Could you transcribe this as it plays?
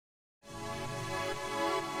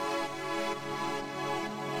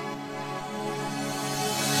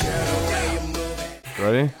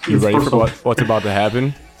Ready? You ready for what's about to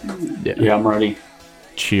happen? Yeah, I'm ready.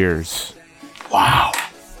 Cheers. Wow.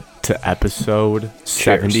 To episode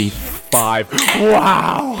 75.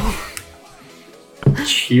 Wow.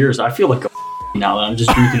 Cheers. I feel like a now that I'm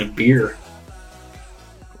just drinking a beer.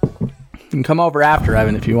 You can come over after,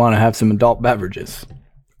 Evan, if you want to have some adult beverages.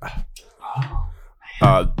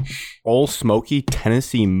 Old Smoky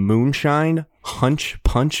Tennessee Moonshine Hunch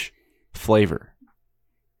Punch flavor.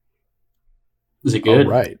 Is it good?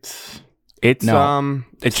 All right. It's not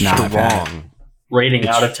strong. Rating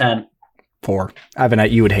out of 10. 4.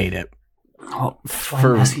 Evan, you would hate it. Oh,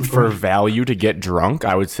 For value to get drunk,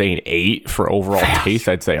 I would say an 8. For overall taste,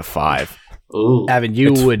 I'd say a 5. Ooh. Evan,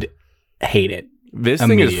 you would hate it. This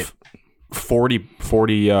thing is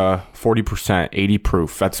 40%, 80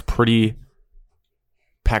 proof. That's pretty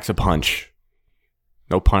packs a punch.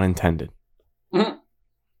 No pun intended. Mm-hmm.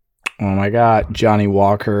 Oh my God. Johnny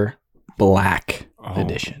Walker Black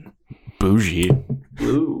Edition. Bougie.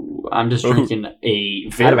 Ooh. I'm just drinking a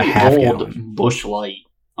Out of very a half old gallon. Busch Light.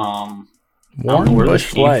 I don't know Warren where Bush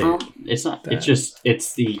this came Light. from. It's not.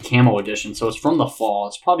 It's the camo edition, so it's from the fall.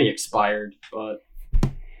 It's probably expired, but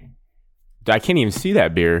I can't even see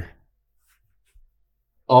that beer.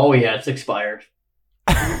 oh yeah, it's expired.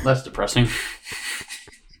 That's depressing.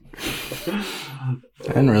 I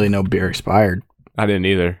didn't really know beer expired. I didn't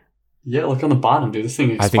either. Yeah, look on the bottom, dude. This thing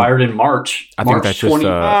think- expired in March. I think March that's just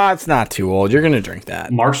It's not too old. You're going to drink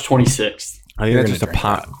that. March 26th. I think You're that's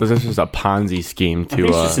just a Ponzi scheme I think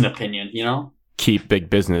it's just to an opinion, you know? keep big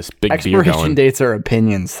business, big beer Expiration going. dates are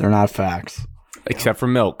opinions. They're not facts. Except for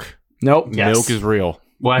milk. Nope. Yes. Milk is real.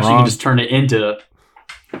 Well, actually, you Wrong. can just turn it into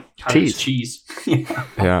cheese.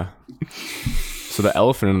 Yeah. So the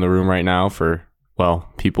elephant in the room right now for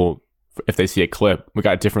people, if they see a clip, we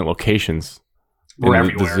got different locations. We're in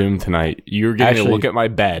the everywhere. Zoom tonight. You're getting Actually- a look at my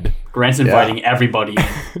bed, Grant's inviting everybody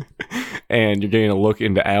in. and you're getting a look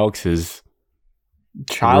into Alex's.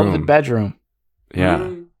 Childhood room. bedroom. Yeah.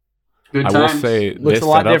 Good I times. will say Looks this a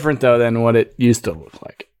lot setup, different, though, than what it used to look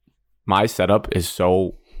like. my setup is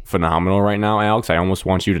so phenomenal right now, Alex. I almost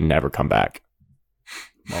want you to never come back.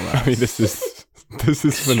 Well, I mean, this is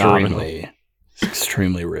phenomenal.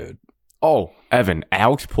 Extremely rude. Oh, Evan,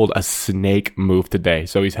 Alex pulled a snake move today,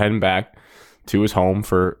 so he's heading back to his home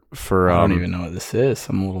for I don't even know what this is.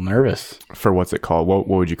 I'm a little nervous. for what's it called? What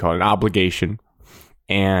would you call it? An obligation.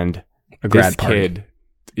 And A this grad party. kid,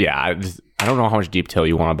 I don't know how much detail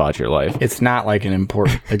you want about your life. It's not like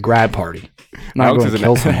a grad party. I'm not Alex going is, to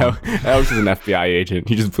kill someone. Alex is an FBI agent.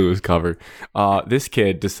 He just blew his cover. This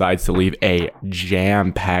kid decides to leave a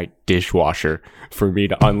jam-packed dishwasher for me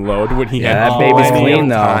to unload when he had that baby's plenty of clean,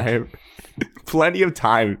 though. time. Plenty of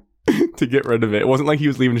time to get rid of it. It wasn't like he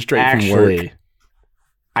was leaving straight from work. Actually,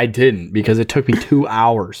 I didn't because it took me 2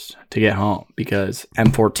 hours to get home because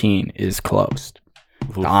M14 is closed.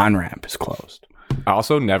 The on-ramp is closed. I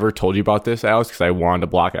also never told you about this, Alex, because I wanted to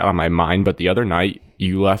block it out of my mind. But the other night,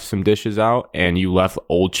 you left some dishes out, and you left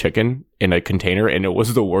old chicken in a container, and it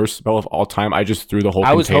was the worst smell of all time. I just threw the whole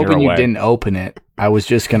I was container hoping away. you didn't open it. I was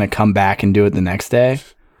just going to come back and do it the next day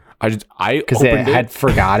I because I opened it. had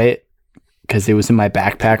forgot it because it was in my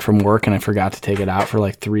backpack from work, and I forgot to take it out for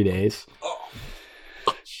like 3 days.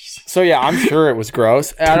 So yeah, I'm sure it was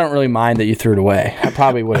gross. I don't really mind that you threw it away. I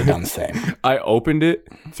probably would have done the same. I opened it,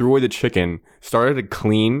 threw away the chicken, started to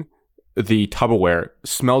clean the Tupperware.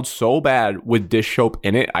 Smelled so bad with dish soap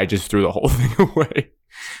in it, I just threw the whole thing away.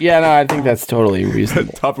 Yeah, no, I think that's totally The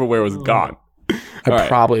reasonable. Tupperware was gone. All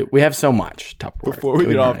right. We have so much Tupperware. Before we It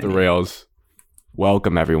would get off not the need- rails,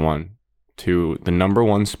 welcome everyone to the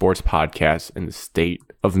 #1 sports podcast in the state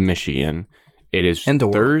of Michigan. It is And the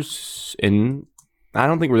world. I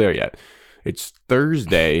don't think we're there yet. It's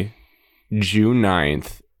Thursday, June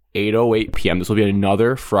 9th, 8:08 p.m. This will be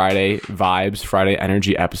another Friday Vibes, Friday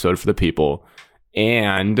Energy episode for the people.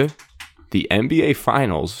 And the NBA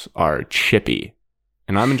Finals are chippy,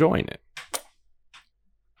 and I'm enjoying it.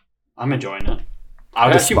 I'm enjoying it. I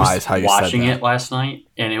I actually despise was how you said watching that. it last night,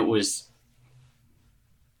 and it was.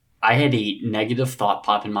 I had a negative thought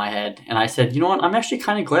pop in my head, and I said, "You know what? I'm actually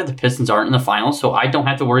kind of glad the Pistons aren't in the finals, so I don't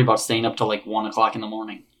have to worry about staying up till like 1:00 in the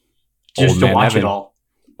morning just Old to man watch Evan. it all."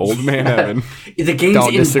 Old man Evan. The game's Don't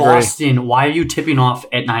in disagree. Boston. Why are you tipping off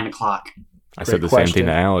at 9:00? I said the Great same thing to question.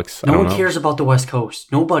 Alex. I No don't one know. cares about the West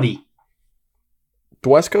Coast. Nobody. The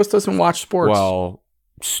West Coast doesn't watch sports. Well,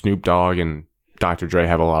 Snoop Dogg and Dr. Dre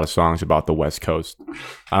have a lot of songs about the West Coast.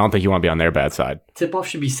 I don't think you want to be on their bad side. Tip off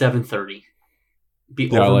should be 7:30. Be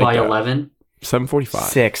Yeah, I over like by that. 11. 7:45.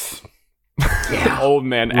 6. Yeah. Old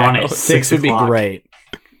man Run it. Alex. 6 would be o'clock. great.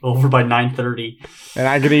 Over by 9:30. And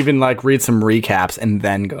I could even like read some recaps and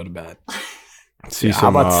then go to bed. See Yeah, how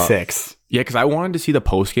about 6? Yeah, because I wanted to see the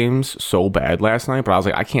post games so bad last night, but I was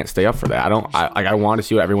like, I can't stay up for that. I wanted to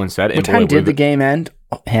see what everyone said. What time did the game end?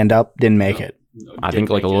 Hand up, didn't make it. I think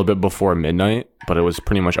like a little bit before midnight, but it was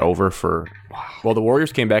pretty much over for. Well, the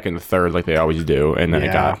Warriors came back in the third, like they always do, and then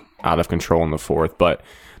it got out of control in the fourth. But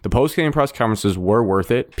the post game press conferences were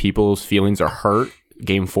worth it. People's feelings are hurt.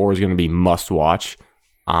 Game 4 is going to be must watch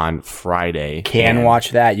on Friday. Can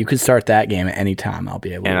watch that. You could start that game at any time. I'll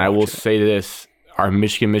be able to. And I will say this. Our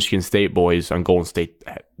Michigan State boys on Golden State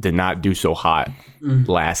did not do so hot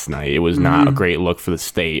last night. It was not a great look for the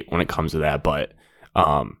state when it comes to that, but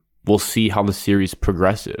we'll see how the series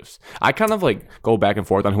progresses. I kind of like go back and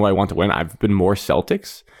forth on who I want to win. I've been more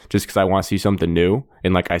Celtics just because I want to see something new.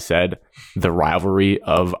 And like I said, the rivalry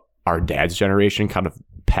of our dad's generation kind of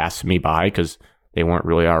passed me by because they weren't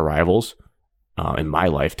really our rivals in my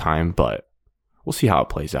lifetime, but we'll see how it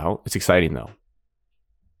plays out. It's exciting though.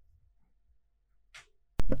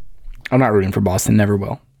 I'm not rooting for Boston. Never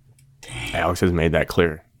will. Alex has made that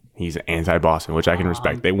clear. He's anti-Boston, which I can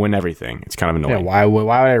respect. They win everything. It's kind of annoying. Yeah, why would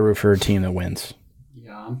I root for a team that wins?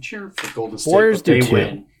 Yeah, I'm cheering for Golden State. Warriors but do they too.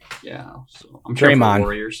 win. Yeah, so I'm cheering for Draymond. the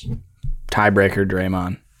Warriors. Tiebreaker,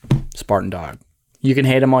 Draymond. Spartan Dog. You can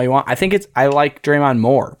hate him all you want. I like Draymond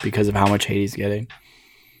more because of how much hate he's getting.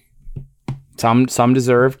 Some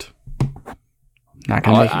deserved. Not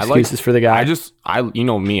gonna make excuses for the guy. You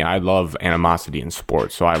know me, I love animosity in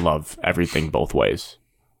sports, so I love everything both ways.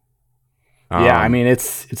 Yeah, I mean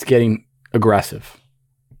it's getting aggressive.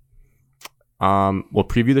 We'll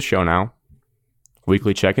preview the show now.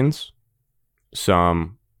 Weekly check-ins,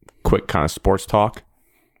 some quick kind of sports talk,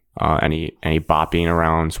 any bopping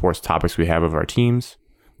around sports topics we have of our teams,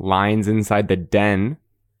 lines inside the den.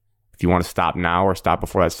 If you want to stop now or stop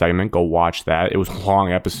before that segment, go watch that. It was a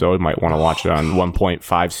long episode. Might want to watch it on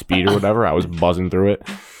 1.5 speed or whatever. I was buzzing through it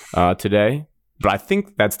today. But I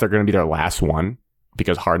think they're going to be their last one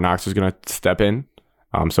because Hard Knocks is going to step in.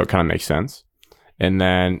 So it kind of makes sense. And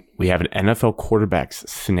then we have an NFL quarterbacks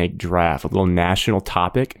snake draft, a little national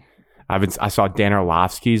topic. I saw Dan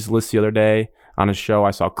Orlovsky's list the other day on his show.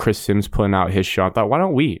 I saw Chris Sims putting out his show. I thought, why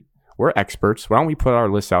don't we? We're experts. Why don't we put our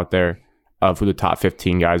list out there of who the top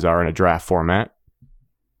 15 guys are in a draft format?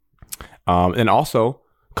 And also,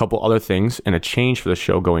 a couple other things and a change for the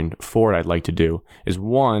show going forward I'd like to do is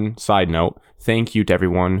one, side note, thank you to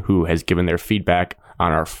everyone who has given their feedback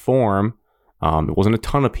on our form. It wasn't a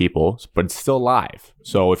ton of people, but it's still live.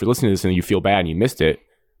 So if you're listening to this and you feel bad and you missed it,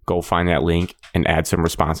 go find that link and add some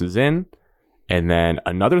responses in. And then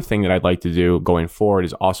another thing that I'd like to do going forward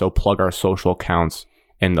is also plug our social accounts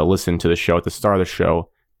and the listen to the show at the start of the show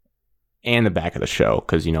and the back of the show.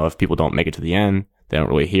 Because, if people don't make it to the end, they don't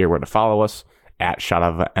really hear where to follow us. At Shot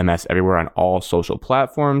of MS everywhere on all social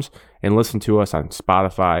platforms. And listen to us on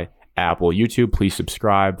Spotify, Apple, YouTube. Please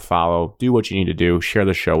subscribe, follow, do what you need to do. Share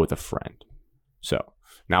the show with a friend. So,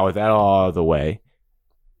 now with that all out of the way,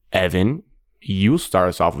 Evan, you start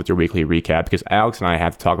us off with your weekly recap because Alex and I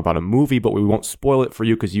have to talk about a movie, but we won't spoil it for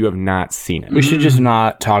you because you have not seen it. We should just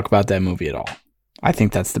not talk about that movie at all. I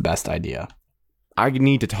think that's the best idea. I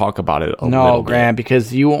need to talk about it a little No, Grant,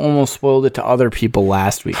 because you almost spoiled it to other people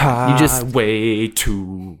last week. You just Highway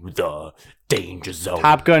to the danger zone.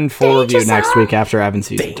 Top Gun full review next week after Evan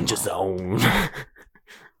sees it. Danger zone.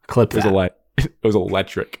 Clip that. It was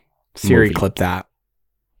electric. Siri, movie. clip that.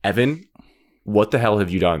 Evan, what the hell have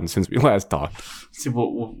you done since we last talked? See,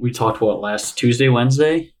 what we talked about last Tuesday,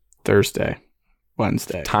 Wednesday? Thursday,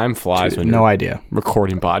 Wednesday. Time flies when No you're idea.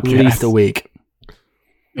 recording At podcasts. least a week.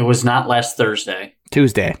 It was not last Thursday.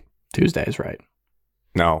 Tuesday. Tuesday is right.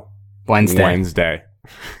 No. Wednesday.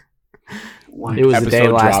 What? It was the day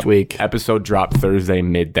last dropped, week. Episode dropped Thursday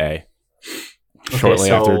midday. Okay, Shortly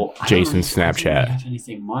so after I don't Jason's really Snapchat. have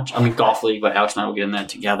anything much. I mean, Golf League, but Alex and I will get in that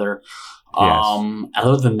together. Yes.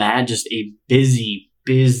 Other than that, just a busy,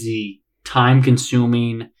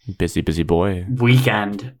 time-consuming Busy boy.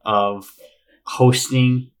 weekend of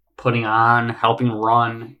hosting, putting on, helping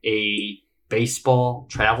run a baseball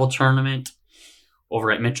travel tournament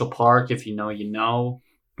over at Mitchell Park. If you know, you know.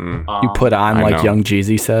 Mm. You put on, I like know. Young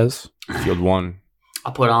Jeezy says. Field 1.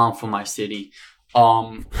 I put on for my city. A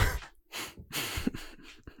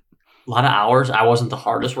lot of hours. I wasn't the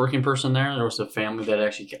hardest working person there. There was a family that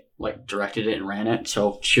actually directed it and ran it.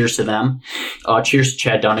 So cheers to them. Cheers to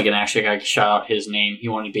Chad Dunnigan. Actually, I got to shout out his name. He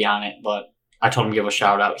wanted to be on it, but I told him to give a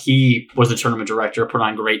shout out. He was the tournament director, put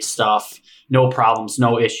on great stuff. No problems,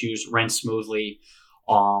 no issues, ran smoothly.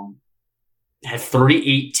 Had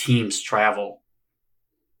 38 teams travel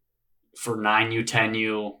for 9U,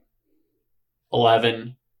 10U,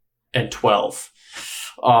 11, and 12.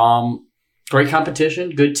 Great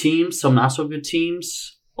competition, good teams, some not so good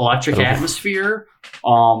teams, electric atmosphere,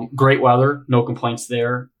 great weather, no complaints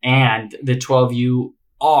there. And the 12U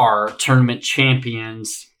are tournament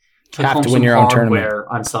champions. Took Have home to win some your own hardware tournament.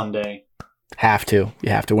 on Sunday. Have to. You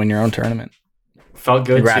have to win your own tournament. Felt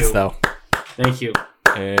good Congrats, too. though. Thank you.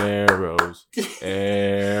 Arrows.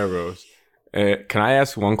 Can I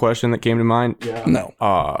ask one question that came to mind? Yeah. No.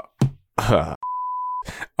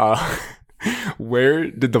 Where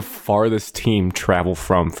did the farthest team travel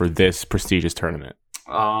from for this prestigious tournament?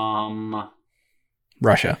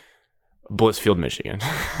 Russia. Blissfield, Michigan.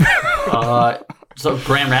 So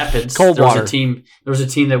Grand Rapids. Coldwater. There was a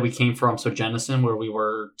team that we came from. So Jenison, where we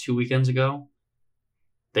were 2 weekends ago.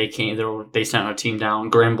 They came. They sent a team down.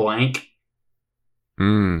 Grand Blanc.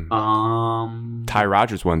 Ty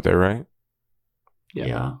Rogers went there, right?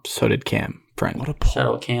 Yeah. So did Cam. Friend. What a pull. Shout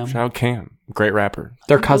out Cam. Shout out Cam. Great rapper.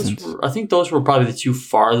 They're cousins. I think those were probably the two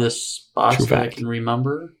farthest spots True that I fact. can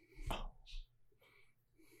remember.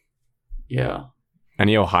 Yeah.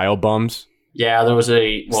 Any Ohio bums? Yeah, there was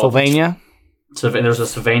Sylvania. There was a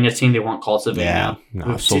Sylvania team. They weren't called Sylvania. No,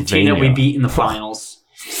 It was a team that we Sylvania. beat in the finals.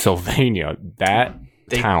 Sylvania. That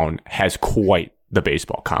town has quite the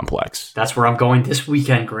baseball complex. That's where I'm going this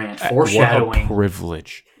weekend, Grant. Foreshadowing. What a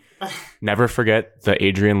privilege. Never forget the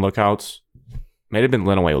Adrian Lookouts. May have been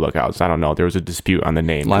Lenawee Lookouts. I don't know. There was a dispute on the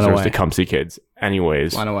name. 'Cause There was the Tecumseh kids.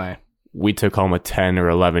 Anyways, Line away. we took home a 10 or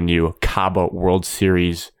 11U Cabo World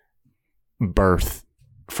Series berth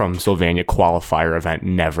from Sylvania qualifier event.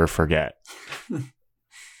 Never forget.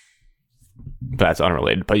 That's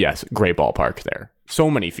unrelated. But yes, great ballpark there. So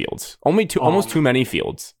many fields. Almost too many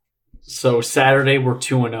fields. So Saturday we're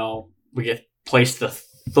 2-0. We get placed the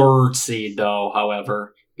third seed though,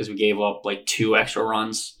 however, because we gave up like 2 extra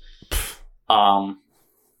runs. And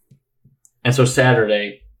so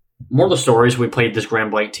Saturday, more of the stories, we played this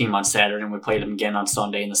Grand Blanc team on Saturday and we played them again on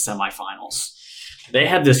Sunday in the semifinals. They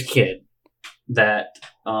had this kid that,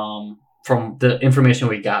 from the information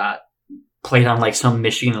we got, played on like some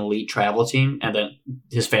Michigan elite travel team, and then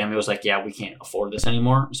his family was like, yeah, we can't afford this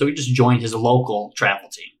anymore. So he just joined his local travel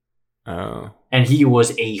team. Oh. And he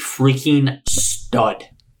was a freaking stud.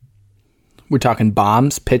 We're talking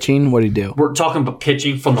bombs, pitching. What do you do? We're talking about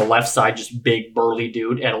pitching from the left side, just big burly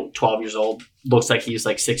dude at 12 years old. Looks like he's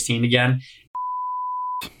like 16 again.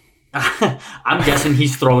 I'm guessing he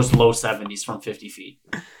throws low 70s from 50 feet.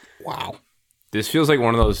 Wow. This feels like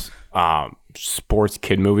one of those sports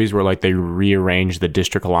kid movies where like they rearrange the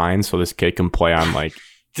district lines so this kid can play on like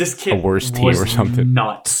This kid a worse team was or something.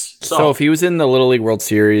 nuts. So if he was in the Little League World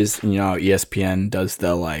Series, you know, ESPN does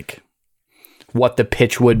the like what the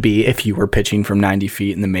pitch would be if you were pitching from 90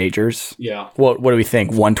 feet in the majors. Yeah. What do we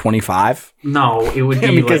think? 125? No, it would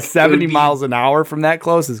be Because like 70 miles an hour from that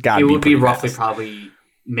close has got to It be would be pretty roughly fast. probably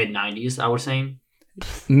mid 90s, I would say.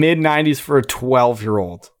 Mid 90s for a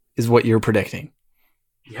 12-year-old is what you're predicting.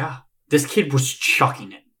 Yeah. This kid was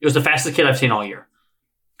chucking it. It was the fastest kid I've seen all year.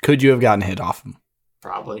 Could you have gotten a hit off him?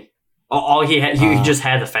 Probably. All he had, he just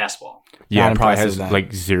had the fastball. Yeah, Not it probably impressive has then. like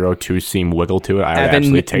 0-2 seam wiggle to it. I would Evan,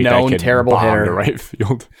 actually take that known kid terrible bomb hitter. to right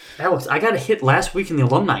field. Alex, I got a hit last week in the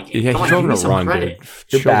alumni game. Yeah, Come he on, drove give in me a some run, credit. dude.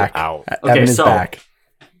 You're Show it back. out. Evan is so- back.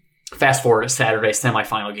 Fast forward to Saturday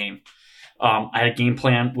semifinal game. I had a game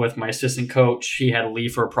plan with my assistant coach. He had to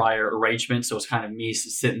leave for a prior arrangement, so it was kind of me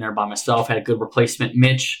sitting there by myself. Had a good replacement.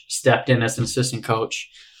 Mitch stepped in as an assistant coach.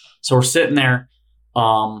 So we're sitting there.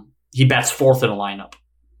 He bats fourth in the lineup.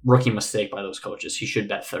 Rookie mistake by those coaches. He should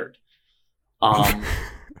bet third.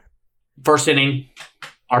 First inning,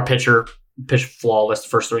 our pitcher pitched flawless. The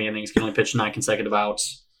first 3 innings, can only pitch 9 consecutive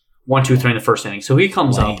outs. 1, 2, 3 in the first inning. So he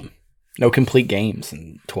comes up. Lame. No complete games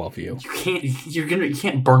in 12U. You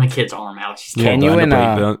can't burn a kid's arm, Alex. He's Can you in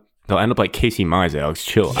They'll end up like Casey Mize, Alex.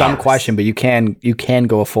 Chill dumb out. question, but you can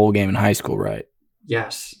go a full game in high school, right?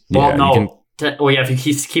 Yes. Yeah, Well, you no. If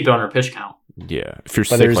you keep it under pitch count. Yeah. If you're But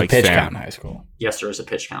sick there's like a pitch Sam. count in high school. Yes, there is a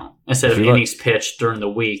pitch count. Instead If of you let- innings pitched during the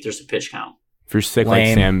week, there's a pitch count. If you're sick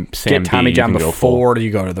Lame. like Sam Get Tommy B, you John can go full. before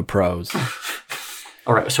you go to the pros.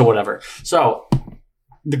 All right, so whatever. So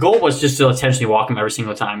the goal was just to intentionally walk him every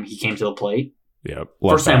single time he came to the plate. Yeah.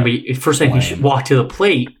 First time Lame. he walked to the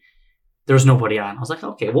plate, there was nobody on. I was like,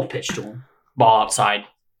 okay, we'll pitch to him. Ball outside.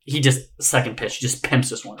 He just second pitch, just pimps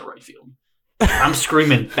this one to right field. I'm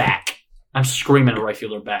screaming back. I'm screaming to right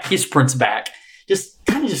fielder back. He sprints back, just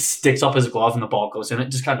kind of just sticks up his glove and the ball goes in. It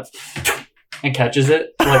just kind of and catches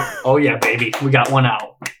it. Like, oh yeah, baby, we got one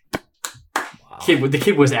out. The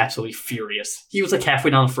kid was absolutely furious. He was like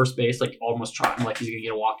halfway down the first base, like almost trying, like he's gonna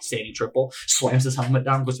get a walk standing triple. Slams his helmet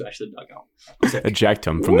down, goes back to the dugout. Like, eject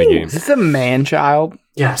him from the game. Is this a man child?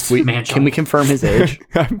 yes, man. Can we confirm his age?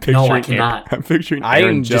 I'm picturing No, I cannot. I'm picturing I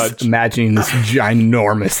Aaron am Judge. just imagining this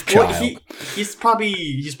ginormous child. Well,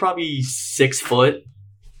 he's probably 6 foot.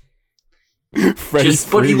 Freddie But he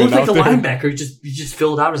Freeman looked like a out there. linebacker. He just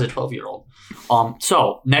filled out as a 12-year-old.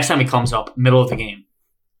 So next time he comes up, middle of the game,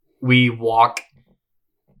 we walk.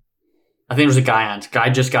 I think there's a guy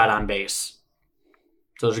just got on base.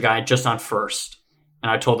 So there's a guy just on first.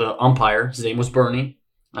 And I told the umpire, his name was Bernie.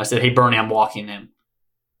 And I said, hey, Bernie, I'm walking him.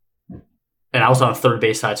 And I was on the third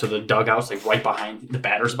base side, so the dugout's like right behind the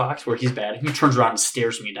batter's box where he's batting. He turns around and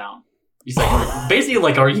stares me down. He's like, basically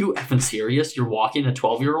like, are you effing serious? You're walking a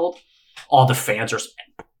 12-year-old? All the fans are,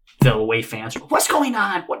 the away fans are, what's going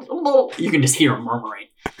on? What? You can just hear him murmuring.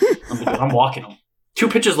 I'm walking him. 2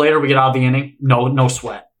 pitches later, we get out of the inning. No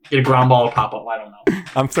sweat. Get a ground ball or pop up. I don't know.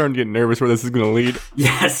 I'm starting to get nervous where this is going to lead.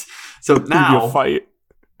 Yes. So It's gonna be a now, fight.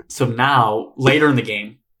 later in the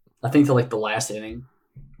game, I think to like the last inning,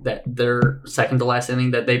 that their second to last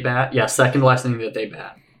inning that they bat. Yeah, second to last inning that they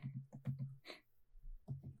bat.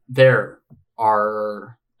 There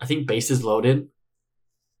are, I think, bases loaded.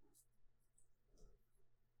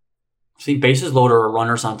 I think bases loaded are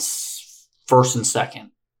runners on first and second.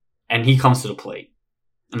 And he comes to the plate.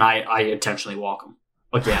 And I intentionally walk him.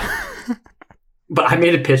 Again. But I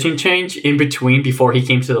made a pitching change in between before he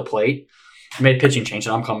came to the plate. I made a pitching change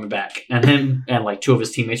and I'm coming back. And him and like 2 of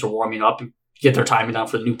his teammates were warming up and get their timing down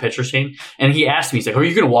for the new pitcher change. And he asked me, he's like, are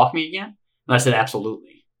you going to walk me again? And I said,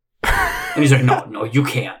 absolutely. And he's like, no, you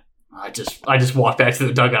can't. I just walked back to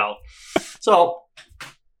the dugout. So,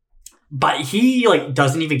 but he like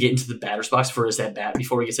doesn't even get into the batter's box for his at bat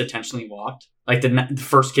before he gets intentionally walked. Like the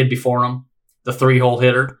first kid before him, the 3-hole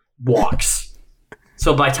hitter, walks.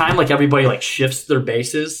 So by the time like everybody like shifts their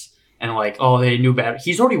bases and like, oh, they knew batter,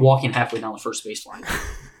 he's already walking halfway down the first baseline.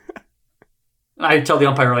 And I tell the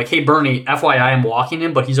umpire like, hey Bernie, FYI, I'm walking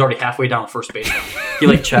him, but he's already halfway down the first baseline. He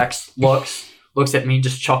like checks, looks at me,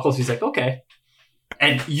 just chuckles. He's like, okay.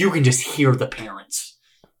 And you can just hear the parents.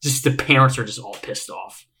 Just the parents are just all pissed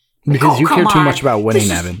off. Because you care come too on. much about winning,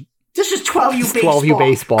 Evan. This is 12U It's baseball. 12U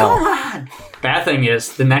baseball. Come on. Bad thing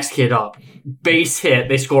is, the next kid up, base hit,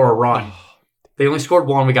 they score a run. They only scored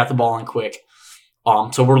 1. We got the ball in quick.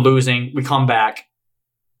 So we're losing. We come back,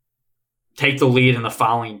 take the lead in the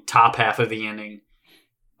following top half of the inning,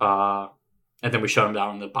 and then we shut them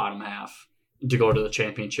down in the bottom half to go to the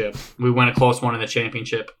championship. We win a close one in the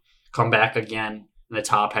championship, come back again in the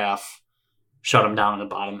top half, shut them down in the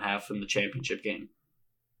bottom half in the championship game.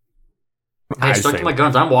 I stuck to my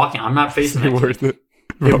guns. I'm walking. I'm not facing that. Worth it.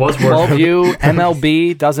 It was worth it. 12U,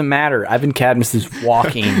 MLB, doesn't matter. Evan Cadmus is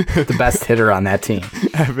walking the best hitter on that team.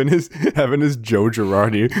 Evan is Joe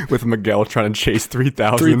Girardi with Miguel trying to chase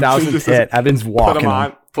 3,000. 3,000th hit. Evan's Put walking him him.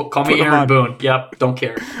 on. Call me Put 'em Aaron on. Boone. Yep, don't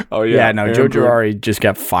care. Oh Yeah, no, Aaron Joe Boone. Girardi just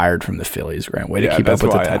got fired from the Phillies. Grant. Way to keep up that's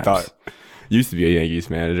with the why times. I thought used to be a Yankees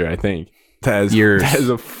manager, I think. That is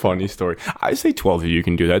a funny story. I say 12U you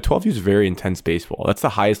can do that. 12U is very intense baseball. That's the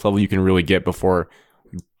highest level you can really get before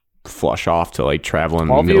you flush off to like travel in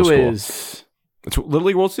middle 12U school. is... It's Little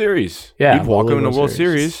League World Series. Yeah, You'd walk Little him in a League World World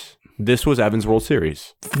Series. This was Evan's World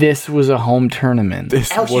Series. This was a home tournament.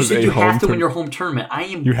 This Alex, you was said a you home have to win tournament. your home tournament. I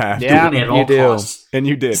am You have Yeah. to. doing it at you all do. costs. And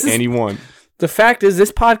you did. And he won. The fact is,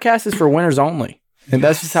 this podcast is for winners only. And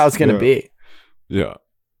that's just how it's going to Yeah. be. Yeah.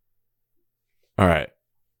 All right.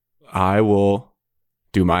 I will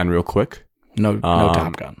do mine real quick. No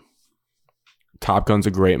Top Gun. Top Gun's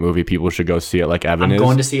a great movie. People should go see it like Evan I'm is.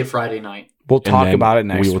 going to see it Friday night. We'll And talk then about it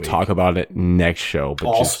next We will week. talk about it next show. But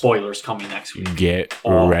All just spoilers coming next week. get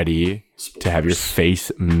All ready to have your spoilers.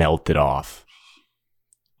 face melted off.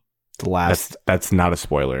 The last That's not a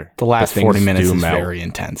spoiler. 40 things minutes do is melt. very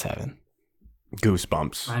intense, Evan.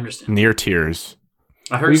 Goosebumps. I understand. Near tears.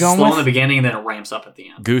 I Who heard you it's going slow with? in the beginning and then it ramps up at the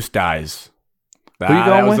end. Goose dies. you That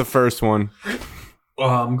going was with? the first one.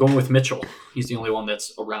 I'm going with Mitchell. He's the only one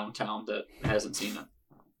that's around town that hasn't seen it.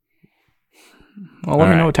 Well, let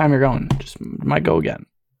me All know right. what time you're going. Just might go again.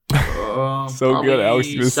 So good, Alex.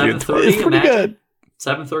 You're gonna see it 7:30. twice. It's pretty Imagine. good.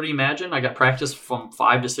 7:30. Imagine. I got practice from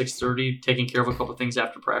 5 to 6:30, taking care of a couple things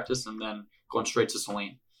after practice, and then going straight to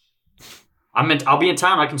Saline. I'll be in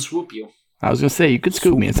town. I can swoop you. I was going to say, you could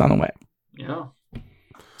scoop me. It's on the way. Yeah.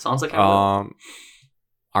 Sounds like I will.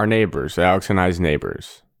 Our neighbors, Alex and I's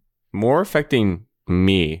neighbors, more affecting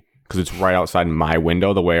me because it's right outside my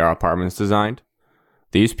window the way our apartment's designed.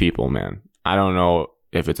 These people, man, I don't know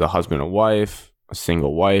if it's a husband and wife, a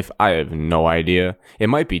single wife. I have no idea. It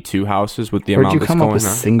might be 2 houses with the Where'd amount you that's come going up with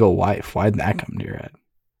on. single wife? Why'd that come to your head?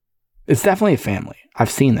 It's definitely a family. I've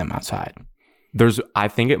seen them outside. I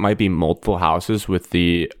think it might be multiple houses with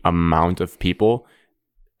the amount of people.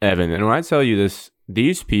 Evan, and when I tell you this,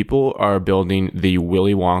 these people are building the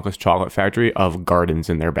Willy Wonka's chocolate factory of gardens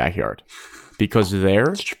in their backyard because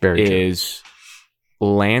there It's very true. is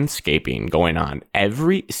landscaping going on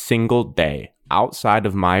every single day outside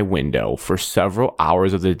of my window for several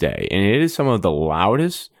hours of the day. And it is some of the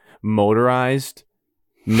loudest motorized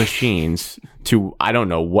machines to, I don't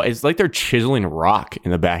know what. It's like they're chiseling rock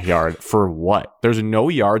in the backyard for what? There's no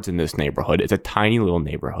yards in this neighborhood. It's a tiny little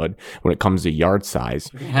neighborhood when it comes to yard size.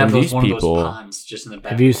 Have And those, these one of people, those ponds just in the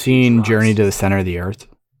back. Have you of these seen rocks. Journey to the Center of the Earth?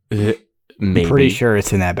 maybe I'm pretty sure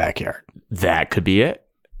it's in that backyard. that could be it.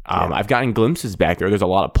 I've gotten glimpses back there. There's a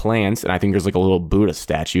lot of plants, and I think there's like a little Buddha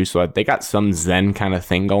statue. So they got some Zen kind of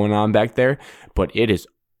thing going on back there. But it's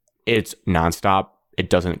nonstop. It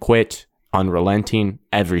doesn't quit, unrelenting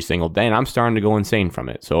every single day. And I'm starting to go insane from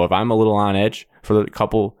it. So if I'm a little on edge for the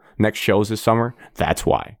couple next shows this summer, that's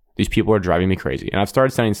why. These people are driving me crazy. And I've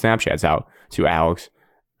started sending Snapchats out to Alex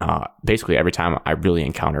basically every time I really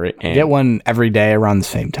encounter it. And Get one every day around the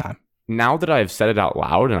same time. now that I've said it out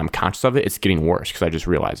loud and I'm conscious of it, it's getting worse because I just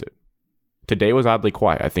realized it. Today was oddly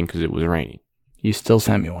quiet, I think, because it was raining. You still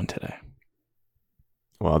sent me one today.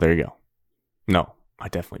 Well, there you go. No, I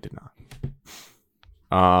definitely did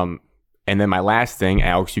not. And then my last thing,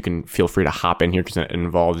 Alex, you can feel free to hop in here because it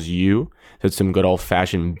involves you. Did some good old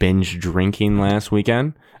fashioned binge drinking last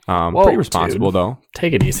weekend. Whoa, Pretty responsible dude. though.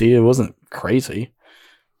 Take it easy. It wasn't crazy.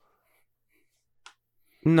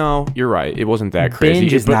 No, you're right. It wasn't that crazy.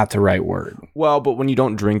 Binge is But- not the right word. Well, but when you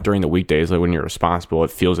don't drink during the weekdays, like when you're responsible,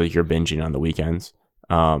 it feels like you're binging on the weekends.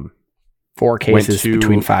 4 cases to-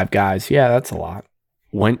 between 5 guys. Yeah, that's a lot.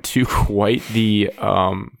 Went to quite the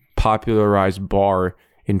popularized bar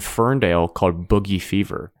in Ferndale called Boogie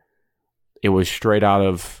Fever. It was straight out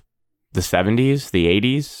of the 70s, the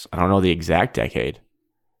 80s. I don't know the exact decade,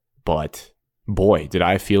 but boy, did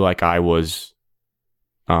I feel like I was,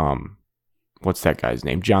 what's that guy's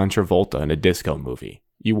name? John Travolta in a disco movie.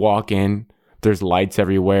 You walk in, there's lights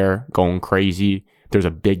everywhere, going crazy. There's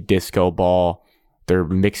a big disco ball. They're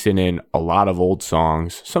mixing in a lot of old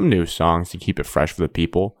songs, some new songs to keep it fresh for the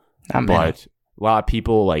people. Not many. But a lot of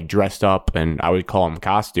people like dressed up, and I would call them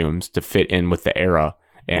costumes to fit in with the era.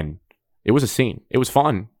 And it was a scene. It was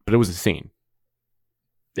fun, but it was a scene.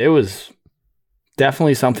 It was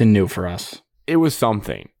definitely something new for us. It was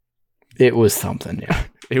something. It was something new.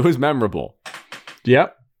 It was memorable.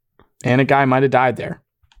 Yep. And a guy might have died there.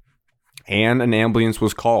 And an ambulance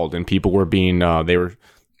was called, and people were being,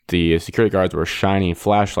 the security guards were shining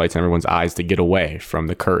flashlights in everyone's eyes to get away from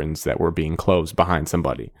the curtains that were being closed behind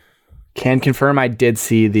somebody. Can confirm I did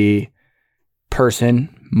see the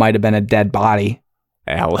person, might have been a dead body,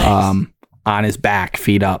 Alex. on his back,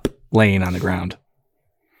 feet up, laying on the ground.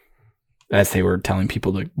 As they were telling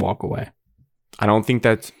people to walk away. I don't think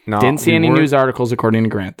that's... No, Didn't see any news articles according to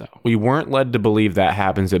Grant, though. We weren't led to believe that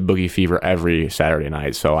happens at Boogie Fever every Saturday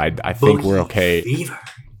night, so I think we're okay. Fever.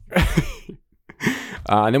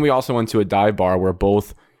 And then we also went to a dive bar where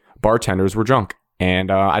both bartenders were drunk,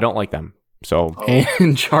 and I don't like them. So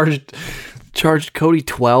And charged Cody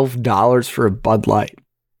 $12 for a Bud Light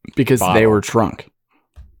because they Bottle. were drunk.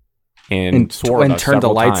 and swore at And us turned the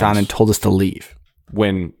several lights on times and told us to leave.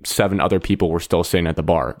 when 7 other people were still sitting at the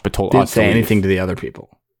bar, but told Didn't us to say leave. anything to the other people.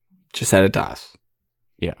 Just said it to us.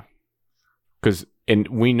 Yeah, and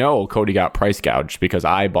we know Cody got price gouged because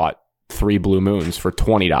I bought 3 Blue Moons for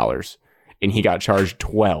 $20, and he got charged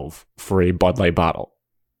 $12 for a Bud Light bottle.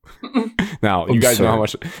 Now you guys know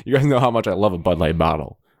how much I love a Bud Light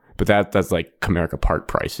bottle, but that's like Comerica Park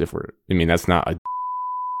price. That's not a.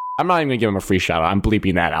 I'm not even gonna give him a free shout out. I'm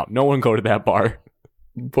bleeping that out. No one go to that bar.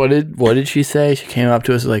 What did she say? She came up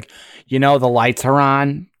to us like, the lights are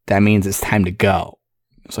on. That means it's time to go.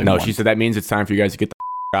 It's like, No, what? she said that means it's time for you guys to get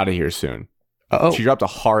the out of here soon. Oh, She dropped a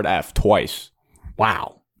hard F twice.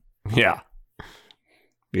 wow. Yeah.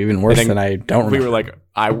 Even worse And then than I don't remember. We were like,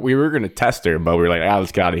 we were gonna test her, but we were like,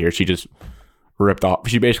 let's get out of here. She just ripped off.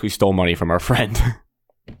 She basically stole money from our friend.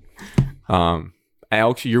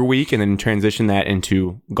 Alex, your week, and then transition that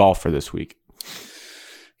into golf for this week.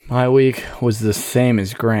 My week was the same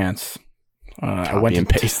as Grant's. I went and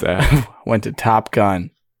to paste that. went to Top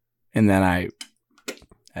Gun, and then I,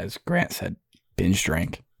 as Grant said, binge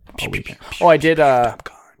drank all weekend. Oh, I did have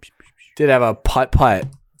a putt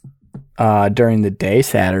during the day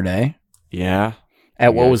Saturday Yeah.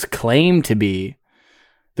 at what Yeah. was claimed to be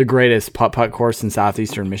the greatest putt course in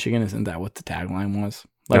southeastern Michigan. Isn't that what the tagline was?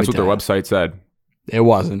 That's what their website said. It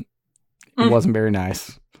wasn't. It wasn't very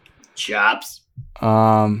nice. Chops.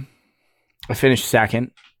 I finished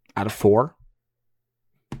second out of 4.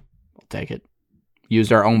 I'll take it.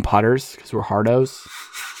 Used our own putters because we're hardos.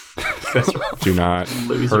 Do not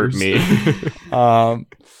hurt me.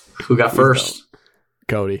 Who got first?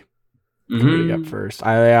 Cody. Cody got first.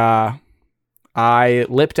 I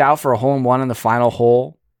lipped out for a hole-in-one on the final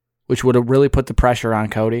hole, which would have really put the pressure on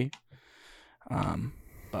Cody,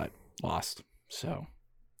 but lost. So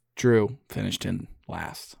Drew finished in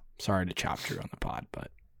last. Sorry to chop Drew on the pod,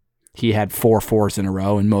 but he had 4 fours in a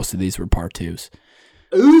row, and most of these were par 2s.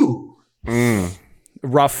 Ooh.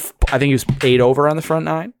 Rough. I think he was 8 over on the front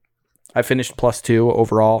 9. I finished +2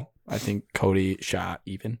 overall. I think Cody shot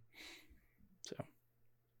even. So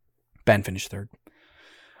Ben finished 3rd.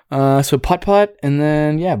 So putt-putt, and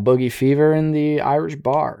then, Boogie Fever in the Irish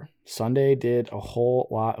bar. Sunday did a whole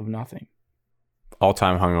lot of nothing.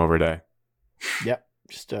 All-time hungover day. Yep.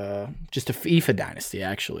 Just a FIFA dynasty,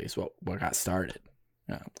 actually, is what got started.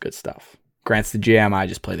 Good stuff. Grants the GM, I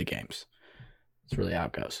just play the games. That's really how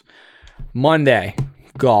it goes. Monday,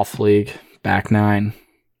 golf league, back 9.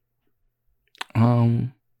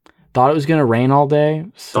 Thought it was going to rain all day.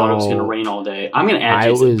 Thought it was going to rain all day. I'm going to add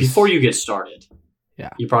Jason, before you get started. Yeah.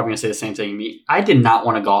 You're probably going to say the same thing to me. I did not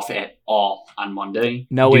want to golf at all on Monday.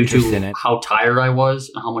 No interest in it. How tired I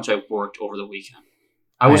was and how much I worked over the weekend.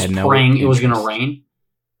 I was praying it was going to rain.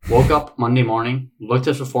 Woke up Monday morning, looked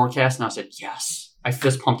at the forecast, and I said, yes. I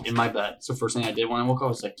fist pumped in my bed. It's the first thing I did when I woke up. I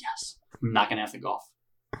was like, yes, I'm not going to have to golf.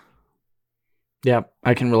 Yeah,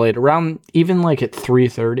 I can relate. Around even like at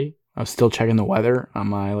 3:30, I was still checking the weather on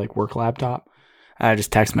my work laptop. I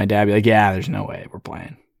just text my dad, be like, yeah, there's no way we're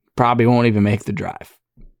playing. Probably won't even make the drive.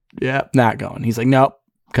 Yeah, not going. He's like, nope,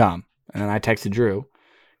 come. And then I texted Drew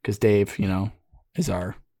because Dave, is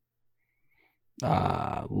our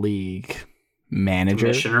league manager.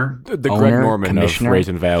 Commissioner. The Greg Norman of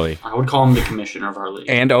Raisin Valley. I would call him the commissioner of our league.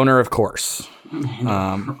 And owner, of course.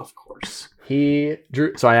 Of course.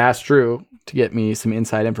 So I asked Drew to get me some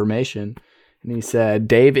inside information. And he said,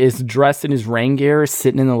 Dave is dressed in his rain gear,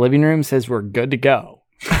 sitting in the living room, says we're good to go.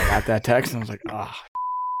 I got that text, and I was like,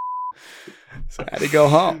 So I had to go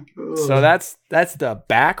home. So that's the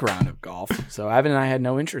background of golf. So Evan and I had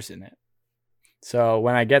no interest in it. So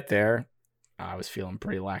when I get there, I was feeling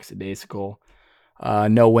pretty lackadaisical.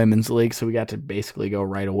 No women's league, so we got to basically go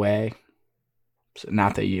right away. So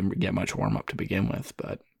not that you get much warm-up to begin with,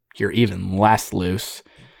 but you're even less loose.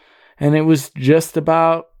 And it was just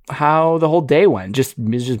about how the whole day went. It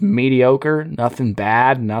was just mediocre, nothing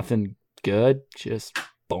bad, nothing good, just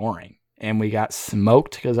boring. And we got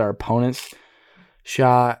smoked because our opponents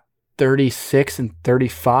shot 36 and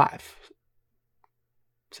 35.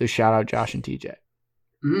 So shout out Josh and TJ.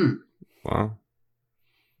 Wow.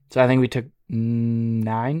 So I think we took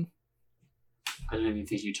 9. I didn't even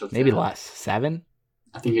think you took maybe that. less. 7.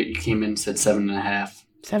 I think you came in and said 7.5.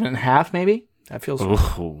 7.5, maybe. That feels.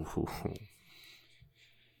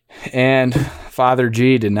 And Father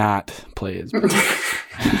G did not play his best.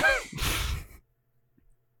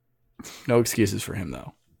 No excuses for him,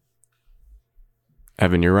 though.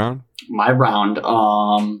 Evan, your round? My round,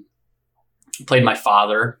 played my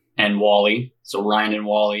father and Wally. So Ryan and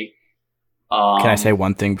Wally. Can I say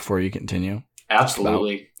one thing before you continue?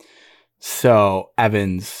 Absolutely. So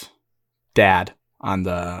Evan's dad on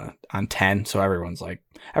 10. So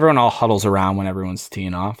everyone all huddles around when everyone's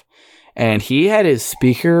teeing off. And he had his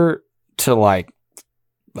speaker to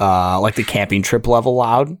the camping trip level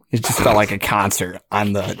loud. It just felt like a concert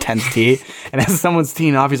on the 10th tee. And as someone's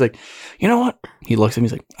teeing off, he's like, you know what? He looks at me,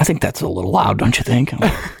 he's like, I think that's a little loud, don't you think? I'm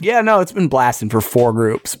like, yeah, no, it's been blasting for 4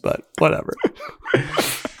 groups, but whatever.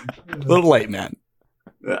 A little late, man.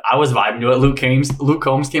 I was vibing to it. Luke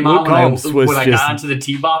Combs came out when I got onto the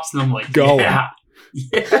tee box, and I'm like, going. Yeah.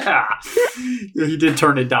 He did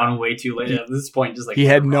turn it down way too late at this point. Just he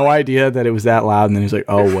had no idea that it was that loud, and then he's like,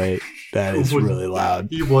 "Oh wait, that is really loud."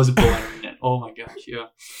 He was blaring it. Oh my gosh, yeah,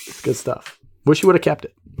 it's good stuff. Wish you would have kept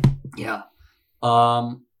it. Yeah.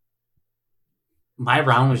 My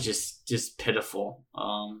round was just pitiful.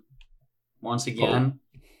 Once again,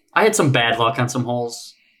 I had some bad luck on some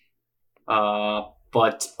holes.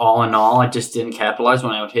 But all in all, I just didn't capitalize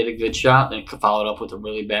when I would hit a good shot, then followed up with a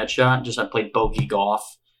really bad shot. I played bogey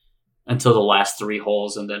golf until the last 3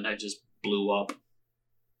 holes, and then I just blew up.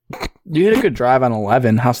 You hit a good drive on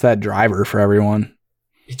 11. How's that driver for everyone?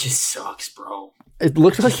 It just sucks, bro. It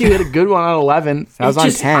looks like you hit a good one on 11. I was on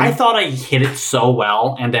 10. I thought I hit it so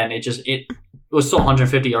well, and then it was still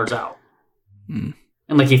 150 yards out. And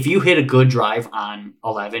if you hit a good drive on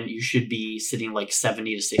 11, you should be sitting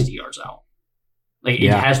 70 to 60 yards out.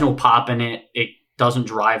 It has no pop in it. doesn't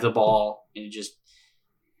drive the ball, and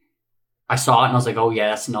I saw it and I was like, oh yeah,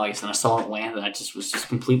 that's nice. And I saw it land, and I just was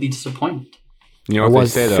completely disappointed. You know I what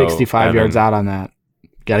was they say, though, 65 Evan? yards out on that.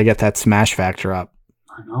 Got to get that smash factor up.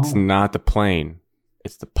 I know. It's not the plane.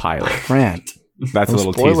 It's the pilot. Grant. That's a No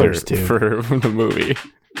little spoilers, teaser dude. for the movie.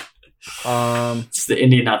 It's the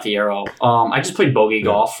Indian, not the arrow. I just played bogey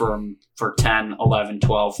golf for 10, 11,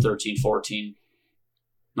 12, 13, 14.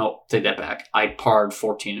 No, take that back. I parred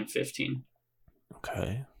 14 and 15.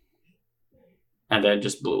 Okay. And then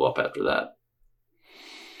just blew up after that.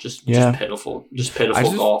 Just pitiful. Just I pitiful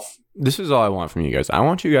just- golf. This is all I want from you guys. I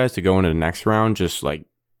want you guys to go into the next round just like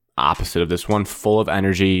opposite of this one, full of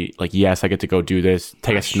energy. Like, yes, I get to go do this.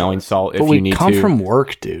 Take a smelling salt if But we you need come to. from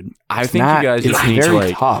work, dude. I It's think not- you guys it's just need to very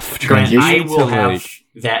like. tough. Grant, You I need will to, have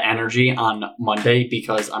like- that energy on Monday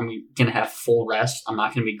because I'm going to have full rest. I'm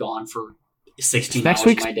not going to be gone for 16 Next hours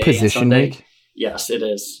week's of my day. position Sunday. week. Yes, it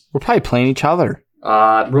is. We're probably playing each other.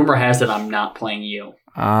 Rumor has it I'm not playing you.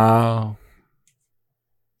 Oh.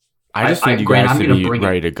 I just I- need you Grant, guys I'm to gonna be bring it.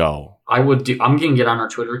 ready to go. I'm going to get on our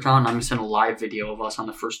Twitter account and I'm going to send a live video of us on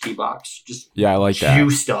the first tee box. Just Yeah, I like that.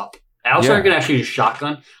 juiced up. Alex and I Yeah. are going to actually just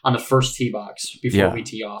shotgun on the first tee box before Yeah. we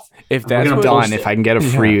tee off. If We're that's gonna what, post Done. it. If I can get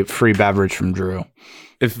a free beverage from Drew.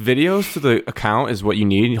 if videos to the account is what you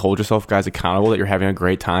need, hold yourself guys accountable that you're having a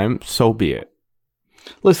great time. So be it.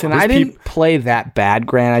 Listen, There's I didn't play that bad,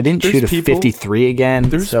 Grant. I didn't There's shoot a people- 53 again.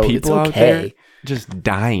 There's so people it's out there okay. just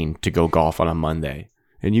dying to go golf on a Monday,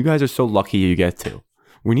 and you guys are so lucky you get to.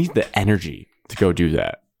 We need the energy to go do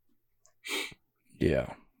that. Yeah.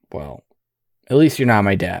 Well, at least you're not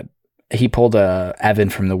my dad. He pulled a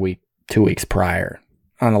Evan from the 2 weeks prior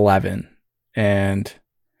on 11 and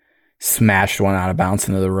smashed one out of bounds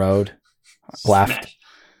into the road left. Smash.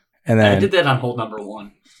 And I then did that on hole number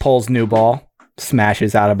 1. pulls new ball,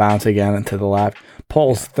 smashes out of bounds again into the left,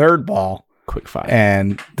 pulls third ball. Quick five.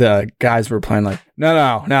 And the guys were playing like,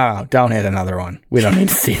 no, don't hit another one. We don't need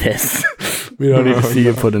to see this. We don't need to see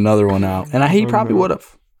you put another one out. And he probably would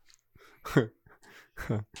have.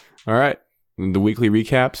 All right, the weekly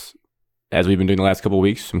recaps, as we've been doing the last couple of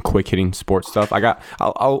weeks, some quick hitting sports stuff.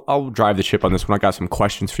 I'll drive the ship on this one. I got some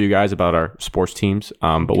questions for you guys about our sports teams,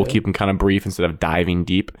 but we'll keep them kind of brief instead of diving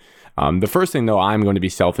deep. The first thing, though, I'm going to be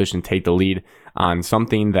selfish and take the lead on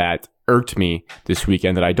something that irked me this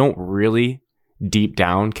weekend that I don't really deep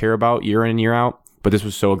down care about year in and year out, but this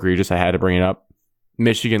was so egregious I had to bring it up.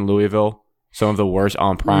 Michigan, Louisville, some of the worst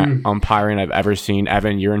umpiring I've ever seen.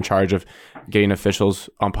 Evan, you're in charge of getting officials,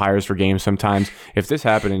 umpires for games sometimes. If this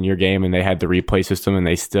happened in your game and they had the replay system and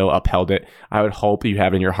they still upheld it, I would hope you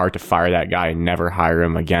have in your heart to fire that guy and never hire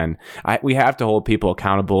him again. We have to hold people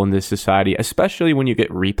accountable in this society, especially when you get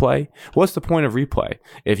replay. What's the point of replay?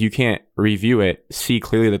 If you can't review it, see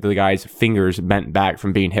clearly that the guy's fingers bent back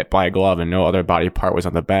from being hit by a glove and no other body part was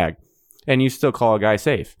on the bag, and you still call a guy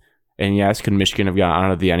safe. And yes, could Michigan have gotten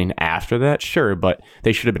out of the inning after that? Sure, but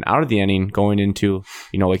they should have been out of the inning going into,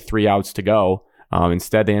 like 3 outs to go.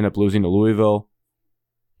 Instead, they end up losing to Louisville.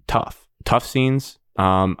 Tough scenes.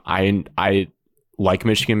 I like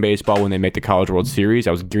Michigan baseball when they make the College World Series.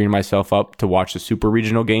 I was gearing myself up to watch the Super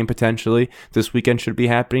Regional game potentially. This weekend should be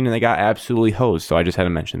happening, and they got absolutely hosed. So I just had to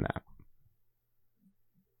mention that.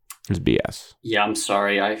 It's BS. Yeah, I'm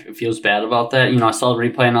sorry. It feels bad about that. I saw the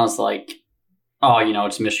replay and I was like, oh,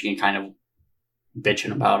 it's Michigan kind of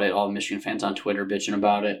bitching about it. All the Michigan fans on Twitter bitching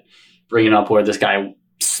about it. Bringing up where this guy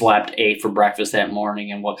slept 8 for breakfast that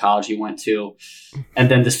morning and what college he went to. And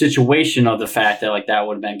then the situation of the fact that that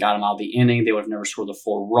would have got him out of the inning. They would have never scored the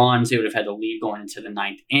 4 runs. They would have had the lead going into the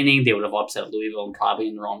 9th inning. They would have upset Louisville and probably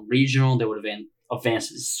in their own regional. They would have advanced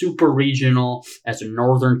to the Super Regional as a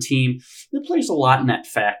northern team. It plays a lot in that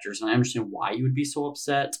factors, and I understand why you would be so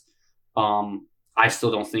upset. I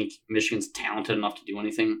still don't think Michigan's talented enough to do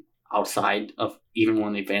anything outside of even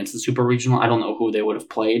when they advance the Super Regional. I don't know who they would have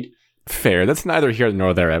played. Fair. That's neither here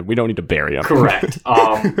nor there. We don't need to bury him. Correct.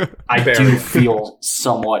 I do feel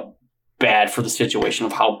somewhat bad for the situation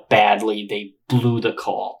of how badly they blew the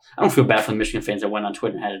call. I don't feel bad for the Michigan fans that went on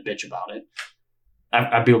Twitter and had a bitch about it.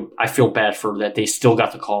 I feel bad for that they still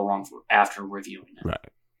got the call wrong after reviewing it. Right.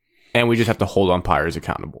 And we just have to hold umpires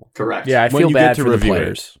accountable. Correct. Yeah, I When feel you bad get to for the review it.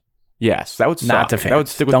 players. Yes, that would suck. Not to fans. That would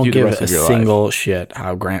stick with Don't you the give rest a of your single shit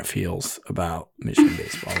how Grant feels about Michigan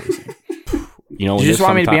baseball losing. life. You just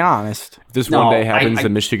want me to be honest. If this No, one day happens I-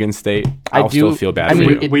 in Michigan State, I I'll do- still feel bad I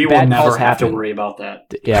mean, for you. We will Bad never calls have to happen. worry about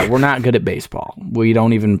that. Yeah, we're not good at baseball. We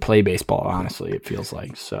don't even play baseball, honestly, it feels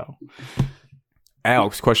like. So,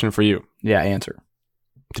 Alex, question for you. yeah, answer.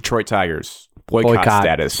 Detroit Tigers. Boycott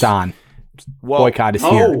status. It's on. Well, Boycott is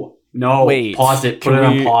here. Oh, No, Wait, pause it. Put it can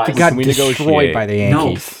on we- pause. They got Can we destroyed negotiate? by the No,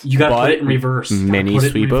 Yankees. you got to put But it in reverse. Gotta Mini put it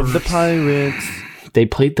in sweep of the reverse. Pirates. They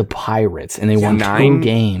played the Pirates and they won 9 2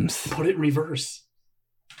 games. Put it in reverse.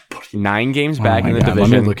 9 games Oh back my in the God,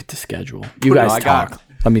 division. Let me look at the schedule. You No, guys I got talk.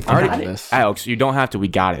 Let me think Already- about this. Alex, you don't have to. We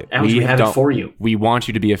got it. Alex, we have it for you. We want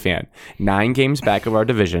you to be a fan. 9 games back of our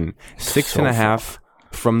division. 6.5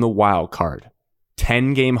 from the wild card.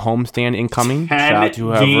 10-game homestand incoming. Shout out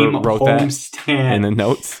to whoever wrote that in the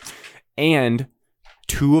notes. And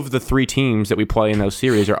 2 of the 3 teams that we play in those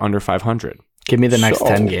series are under 500. Give me the next So-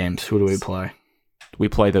 10 games. Who do we play? We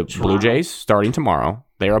play the Blue Jays starting tomorrow.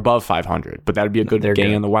 They're above 500, but that'd be a good They're game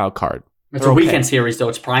good. in the wild card. It's They're a okay. weekend series, though.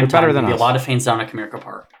 It's prime They're time. better There'll than be us. a lot of fans down at Comerica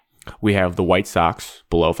Park. We have the White Sox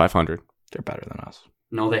below 500. They're better than us.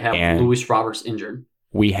 No, they have And- Luis Roberts injured.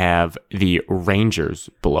 We have the Rangers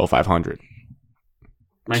below 500.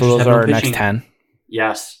 Rangers So those have are no our next pitching. 10.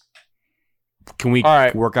 Yes. Can we All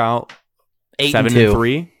right. work out 8 7 and 2. and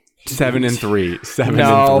 3? 7 and 3. 7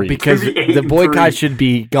 No, and 3. because Could be 8 the and boycott 3. should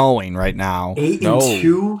be going right now. 8 No. and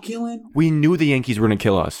 2, Gillen? We knew the Yankees were going to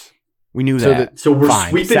kill us. We knew So that. So we're Fine.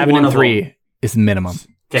 sweeping 7 one and of 3 them. is minimum.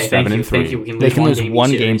 Okay, 7 thank you. and Thank 3. you. We can They lose can one lose game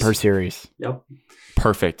 1 each game series. per series. Yep.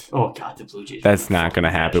 Perfect. Oh, God, the Blue Jays. That's not going to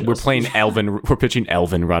happen. We're playing Elvin. We're pitching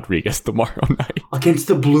Elvin Rodriguez tomorrow night. Against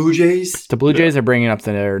the Blue Jays? The Blue Jays are bringing up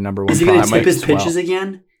their number 1 Is he going to prospect tip his as well. pitches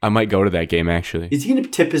again? I might go to that game, actually. Is he going to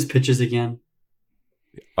tip his pitches again?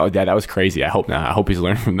 Oh, yeah, that was crazy. I hope not. I hope he's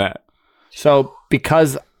learning from that. So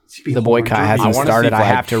because the boycott I hasn't wanna see started, I Vlad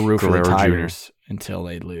have to root for the Guerrero Jr. Tigers until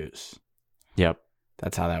they lose. Yep.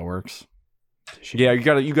 That's how that works. Yeah, you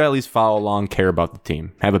got to at least follow along, care about the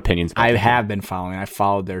team, have opinions. About I the have been following. I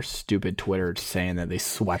followed their stupid Twitter saying that they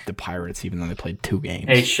swept the Pirates even though they played 2 games.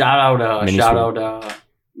 Hey, shout out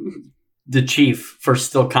the Chief for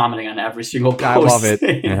still commenting on every single post. I love it.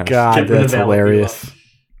 Yeah. God, Get rid of that's that hilarious.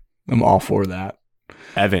 I'm all for that. team.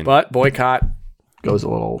 Evan, But boycott goes a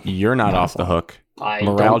little. you're not off the hook. I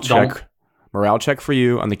Morale don't- check. Morale check for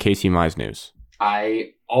you on the Casey Mize news.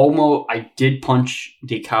 I did punch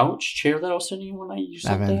the couch chair that I was sitting in when you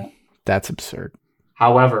said Evan. that. That's absurd.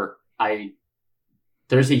 However,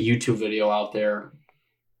 there's a YouTube video out there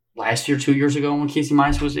last year, 2 years ago when Casey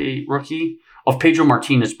Mize was a rookie of Pedro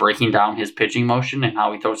Martinez breaking down his pitching motion and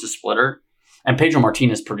how he throws the splitter. And Pedro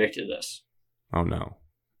Martinez predicted this. Oh no.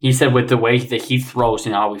 He said with the way that he throws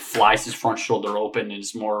and how he flies his front shoulder open and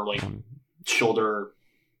it's more like shoulder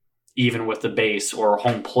even with the base or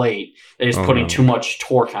home plate, that he's Oh, putting no. too much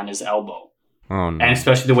torque on his elbow. Oh no. And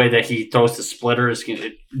especially the way that he throws the splitter,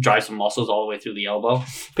 it drives some muscles all the way through the elbow.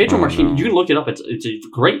 Pedro Oh, Martinez, no. you can look it up. It's a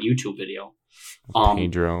great YouTube video.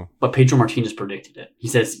 Pedro. But Pedro Martinez predicted it. He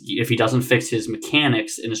says if he doesn't fix his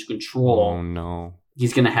mechanics and his control, Oh no.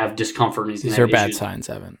 he's going to have discomfort. And he's going These to are have bad issues. signs,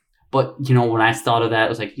 Evan. But, when I thought of that, I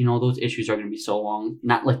was like, those issues are going to be so long.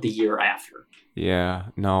 Not like the year after. Yeah.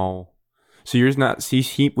 No. So you're not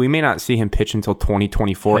see we may not see him pitch until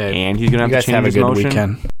 2024, Hey, and he's gonna You have guys to change have a his good motion.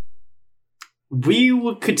 weekend.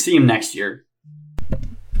 Could see him next year.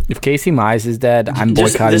 If Casey Mize is dead, I'm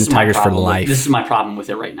This boycotting is the my Tigers for problem with- life. This is my problem with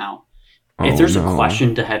it right now. Oh, If there's no. a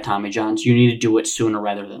question to have Tommy Johns, you need to do it sooner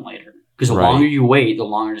rather than later. Because the Right. longer you wait, the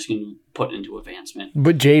longer it's going to be put into advancement.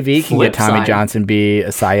 But JV can Flip get Tommy side. Johnson be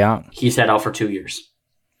a Cy Young. He's had out for 2 years.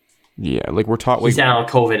 Yeah, like we're talking. He's had out of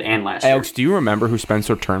COVID and last year. Alex, do you remember who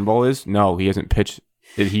Spencer Turnbull is? No, he hasn't pitched.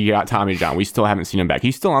 He got Tommy John. We still haven't seen him back.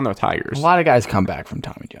 He's still on the Tigers. A lot of guys come back from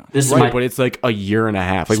Tommy John. This is Right, my but it's like a year and a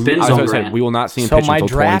half. Like Spin as zone I said, rant. we will not see him So pitch my until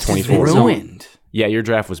draft is 2024. zone. ruined. Yeah, your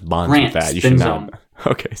draft was buns Grant, with that. You spin should zone. not.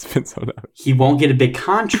 Okay, spin zone. he won't get a big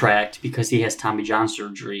contract because he has Tommy John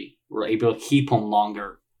surgery. We're able to keep him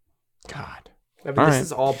longer. God. But All this right.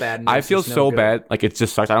 is all bad news. I feel It's no so good. bad. Like it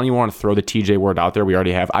just sucks. I don't even want to throw the TJ word out there. We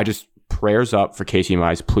already have. I just prayers up for Casey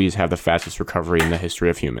Mize. Please have the fastest recovery in the history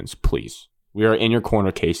of humans. Please. We are in your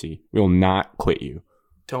corner, Casey. We will not quit you.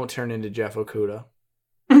 Don't turn into Jeff Okuda.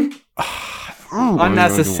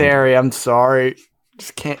 Unnecessary. I'm sorry.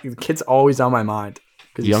 Just can't. The kid's always on my mind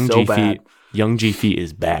because he's Young so G bad. Feet. Young G Feet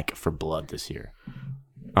is back for blood this year.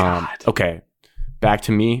 Okay. Back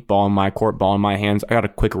to me. Ball in my court. Ball in my hands. I got a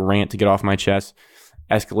quick rant to get off my chest.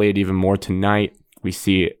 Escalated even more tonight. We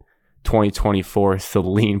see 2024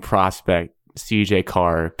 Celine prospect CJ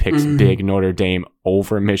Carr picks big Notre Dame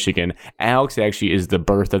over Michigan. Alex actually is the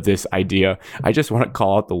birth of this idea. I just want to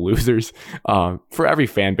call out the losers for every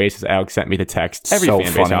fan base. As Alex sent me the text. Every so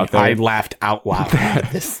fan funny. base out there. I laughed out loud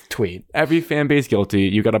at this tweet. Every fan base guilty.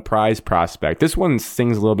 You got a prize prospect. This one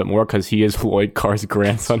stings a little bit more because he is Lloyd Carr's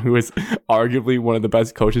grandson, who is arguably one of the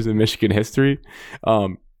best coaches in Michigan history.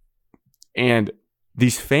 And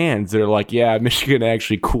these fans that are like, yeah, Michigan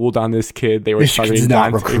actually cooled on this kid. They were Michigan's targeting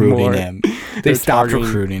not Dante recruiting Moore. him. They They're stopped targeting-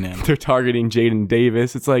 recruiting him. They're targeting Jaden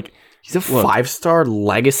Davis. It's like, He's a Look, 5-star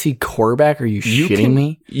legacy quarterback. Are you you shitting can,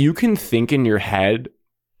 me? You can think in your head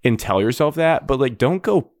and tell yourself that, but like, don't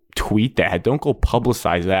go tweet that. Don't go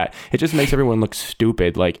publicize that. It just makes everyone look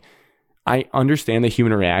stupid. Like, I understand the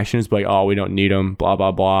human reaction is like, oh, we don't need him, blah,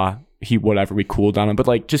 blah, blah. Whatever, we cooled on him. But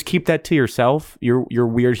like, just keep that to yourself. Your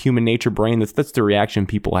weird human nature brain. That's the reaction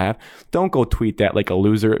people have. Don't go tweet that like a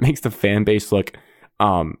loser. It makes the fan base look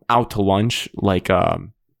out to lunch, like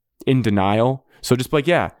in denial. So just like,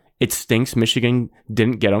 yeah, it stinks Michigan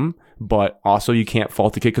didn't get him, but also you can't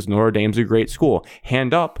fault the kid because Notre Dame's a great school.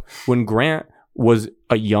 Hand up, when Grant was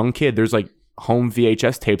a young kid, there's like home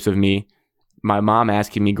VHS tapes of me, my mom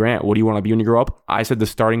asking me, Grant, what do you want to be when you grow up? I said the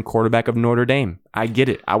starting quarterback of Notre Dame. I get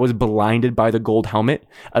it. I was blinded by the gold helmet.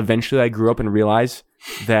 Eventually I grew up and realized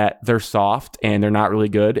that they're soft and they're not really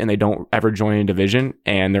good and they don't ever join a division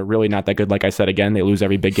and they're really not that good. Like I said, again, they lose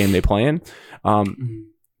every big game they play in.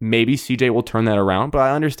 Maybe CJ will turn that around, but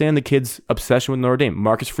I understand the kid's obsession with Notre Dame.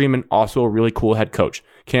 Marcus Freeman, also a really cool head coach.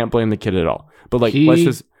 Can't blame the kid at all. But like, let's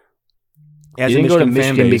just... He didn't go to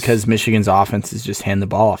Michigan because Michigan's offense is just hand the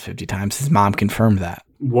ball off 50 times. His mom confirmed that.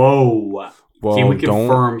 Whoa. Well, Can we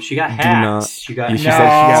confirm? She got hacked. She said she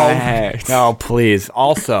got hacked. No, please.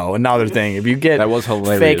 Also, another thing. If you get That was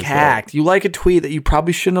hilarious, fake though. hacked, you like a tweet that you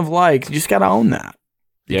probably shouldn't have liked. You just got to own that.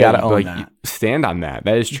 You got to own that. Stand on that.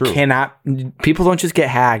 That is true. You cannot. People don't just get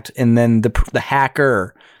hacked and then the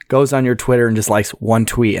hacker goes on your Twitter and just likes one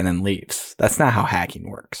tweet and then leaves. That's not how hacking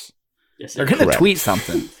works. Yes, They're going to Correct. tweet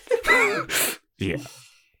something. Yeah.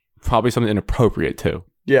 Probably something inappropriate too.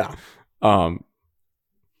 Yeah. All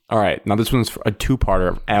right. Now this one's a two-parter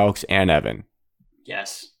of Alex and Evan.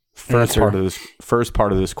 Yes. First part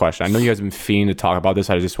of this question. I know you guys have been fiending to talk about this.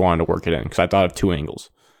 I just wanted to work it in because I thought of two angles.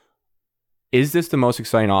 Is this the most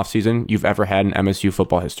exciting offseason you've ever had in MSU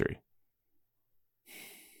football history?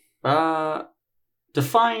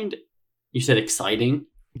 Defined. You said exciting.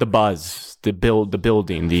 The buzz, the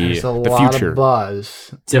building, There's a the lot future. of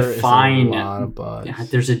buzz. Define. There's a lot of buzz. Yeah,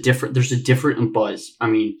 there's a different buzz. I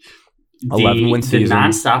mean, 11-win the season.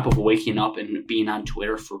 nonstop of waking up and being on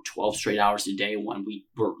Twitter for 12 straight hours a day when we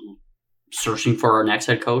were searching for our next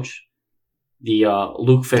head coach. The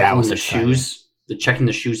Luke That Fickle was and the exciting. shoes, the checking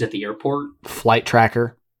the shoes at the airport. Flight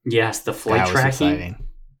tracker. Yes, the flight That was tracking. exciting.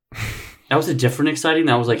 That was a different exciting.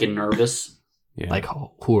 That was like a nervous. Yeah. Like,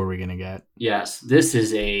 who are we going to get? Yes, this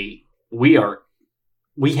is we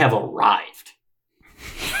have arrived.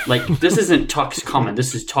 Like, this isn't Tuck's coming.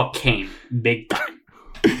 This is Tuck came big time.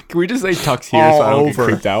 Can we just say Tuck's here so I All don't over.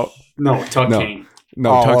 get creeped out? No, Tuck No. came.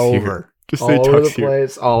 No, All Tuck's over. here. Just All say over the Tuck's here.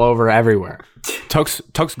 place, all over, everywhere. Tuck's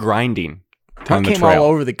grinding on Tuck the came trail. all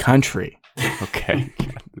over the country. Okay.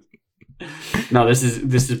 No, this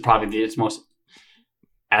is probably its most,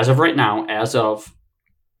 as of right now, as of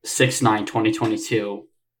 6/9/2022,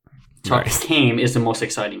 Tuck Nice. came is the most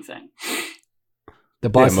exciting thing. The Yeah,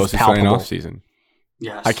 buzz most is exciting palpable. off season.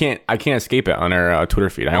 Yes, I can't escape it on our Twitter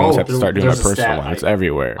feed. I almost have to start doing my there's a personal stat one. It's I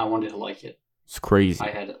everywhere. wanted to like it. It's crazy. I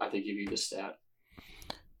had to give you the stat.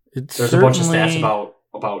 It's There's a bunch of certainly- stats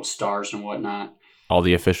about stars and whatnot. All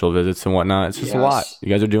the official visits and whatnot. It's just a lot. Yes. You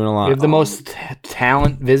guys are doing a lot. We have the most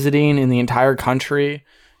talent visiting in the entire country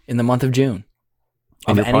in the month of June.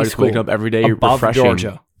 and Of you're any probably just school waking up every day above refreshing.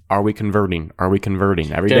 Georgia. Are we converting? Are we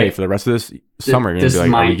converting? Every Okay. day for the rest of this summer, you're going this to be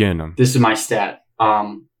is like, are my- we getting them? This is my stat.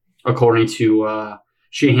 According to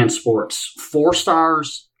Sheehan Sports, 4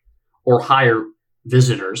 stars or higher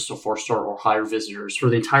visitors, so 4-star or higher visitors for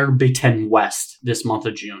the entire Big Ten West this month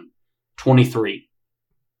of June, 23.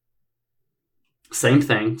 Same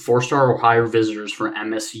thing, 4-star or higher visitors for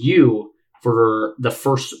MSU for the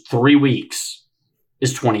first 3 weeks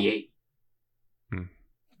is 28.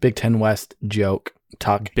 Big Ten West joke.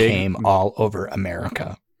 Tuck Big- came all over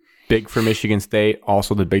America. Big for Michigan State.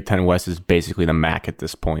 Also, the Big Ten West is basically the MAC at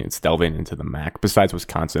this point. It's delving into the MAC. Besides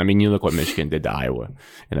Wisconsin, I mean, you look what Michigan did to Iowa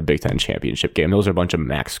in a Big Ten championship game. Those are a bunch of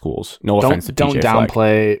MAC schools. No offense to Don't PJ Fleck.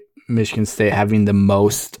 downplay Michigan State having the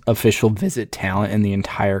most official visit talent in the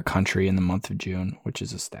entire country in the month of June, which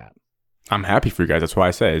is a stat. I'm happy for you guys. That's why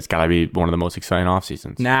I say it's got to be one of the most exciting off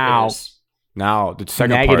seasons. Now, It is. Now, the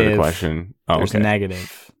second part of the Negative. question. Oh, there's okay.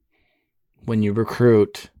 negative. When you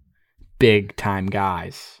recruit big time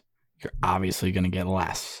guys, you're obviously going to get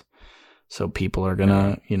less. So people are going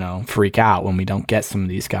to, freak out when we don't get some of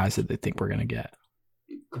these guys that they think we're going to get.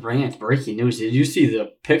 Grant, breaking news. Did you see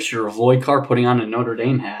the picture of Lloyd Carr putting on a Notre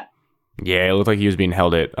Dame hat? Yeah, it looked like he was being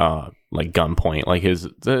held at like gunpoint. Like his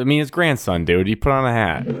grandson, dude. He put on a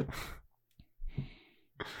hat.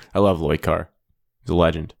 I love Lloyd Carr. He's The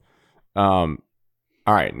legend. All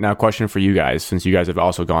right, now question for you guys, since you guys have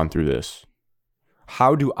also gone through this.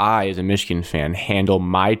 How do I, as a Michigan fan, handle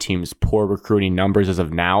my team's poor recruiting numbers as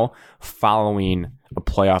of now, following a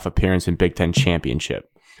playoff appearance in Big Ten championship?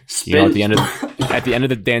 You know, at the end of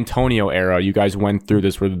the D'Antonio era, you guys went through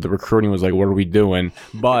this where the recruiting was like, "What are we doing?"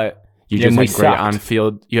 But you just had great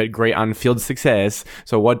on-field. You had great on-field success.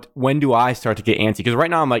 So when do I start to get antsy? Because right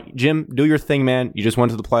now I'm like, Jim, do your thing, man. You just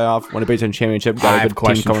went to the playoff, won a Big Ten championship, got a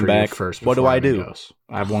good team coming back. What do I do?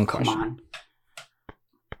 I have one question.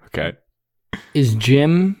 Okay. Is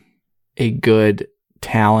Jim a good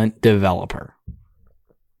talent developer?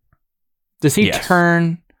 Does he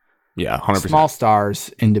turn 100%. small stars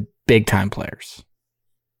into big-time players?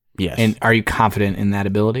 Yes. And are you confident in that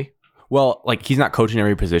ability? Well, like, he's not coaching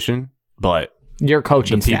every position, but your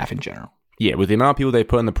coaching staff in general. Yeah, with the amount of people they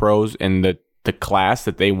put in the pros and the class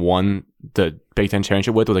that they won the Big Ten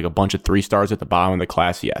championship with like a bunch of 3 stars at the bottom of the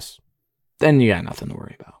class, yes. Then you got nothing to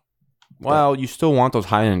worry about. Well, you still want those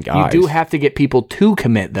high-end guys. You do have to get people to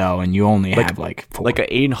commit, though, and you only have 4. Like an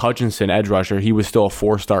Aiden Hutchinson edge rusher, he was still a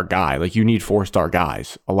 4-star guy. Like, you need 4-star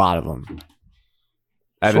guys, a lot of them.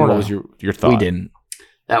 Evan, what was your thought? We didn't.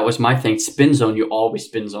 That was my thing. Spin zone, you always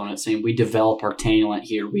spin zone it, saying we develop our talent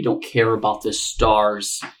here. We don't care about the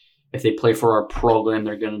stars. If they play for our program,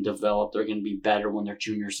 they're going to develop. They're going to be better when they're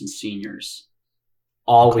juniors and seniors.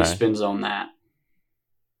 Always spin zone that.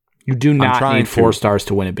 You do not need 4 stars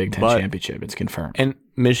to win a Big Ten championship. It's confirmed. And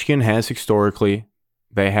Michigan has historically,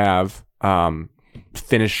 they have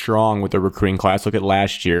finished strong with their recruiting class. Look at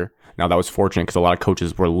last year. Now, that was fortunate because a lot of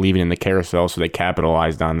coaches were leaving in the carousel, so they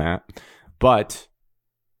capitalized on that. But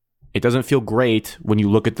it doesn't feel great when you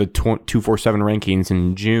look at the 247 rankings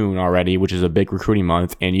in June already, which is a big recruiting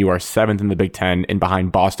month, and you are 7th in the Big Ten and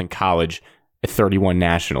behind Boston College at 31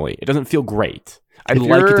 nationally. It doesn't feel great. I'd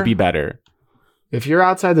like it to be better. If you're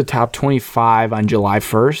outside the top 25 on July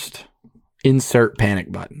 1st, insert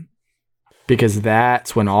panic button. Because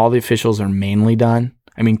that's when all the officials are mainly done.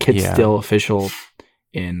 I mean, kids still official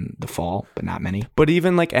in the fall, but not many. But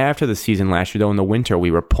even like after the season last year, though, in the winter,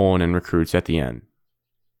 we were pulling in recruits at the end.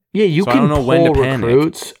 Yeah, you can pull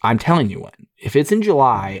recruits. I'm telling you when. If it's in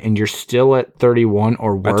July and you're still at 31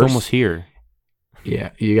 or worse. That's almost here. Yeah,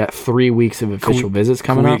 you got 3 weeks of official visits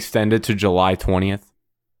coming up. Can we extend it to July 20th?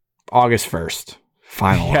 August 1st.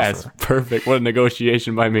 Final offer. Yes, perfect. What a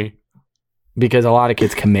negotiation by me. Because a lot of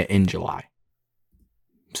kids commit in July.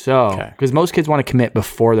 So, because most kids want to commit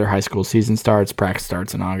before their high school season starts, practice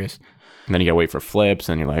starts in August. And then you got to wait for flips,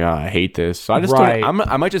 and you're like, I hate this. So I just I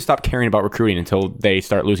might just stop caring about recruiting until they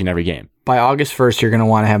start losing every game. By August 1st, you're going to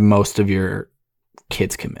want to have most of your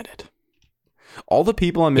kids committed. All the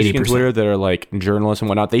people on Michigan 80%. Twitter that are like journalists and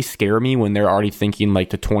whatnot, they scare me when they're already thinking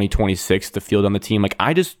like the 2026 to field on the team. Like,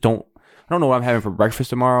 I don't know what I'm having for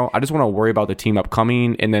breakfast tomorrow. I just want to worry about the team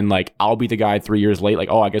upcoming, and then like I'll be the guy 3 years late. Like,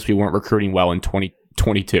 oh, I guess we weren't recruiting well in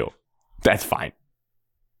 2022. That's fine.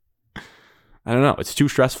 I don't know. It's too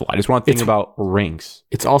stressful. I just want to think about rings.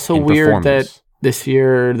 It's also weird that this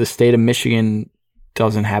year the state of Michigan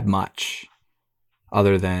doesn't have much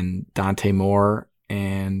other than Dante Moore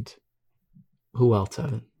and who else,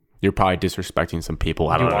 Evan? You're probably disrespecting some people.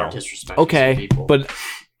 I don't know. Disrespecting some people. But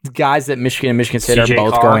guys that Michigan and Michigan State are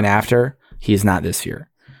both going after, he's not this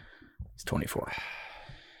year. He's 24.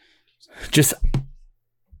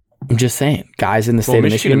 I'm just saying, guys in the state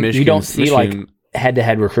of Michigan, you don't see like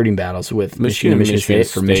head-to-head recruiting battles with Michigan and Michigan State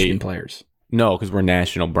for Michigan players. No, because we're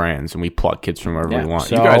national brands and we pluck kids from wherever we want.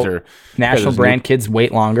 So you guys are national brand. Kids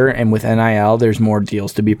wait longer, and with NIL, there's more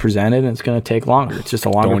deals to be presented, and it's going to take longer. It's just a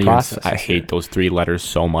longer process. I hate those 3 letters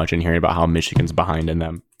so much, and hearing about how Michigan's behind in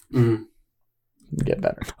them. Mm-hmm. Get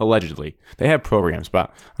better. Allegedly, they have programs,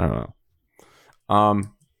 but I don't know.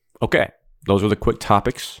 Okay, those were the quick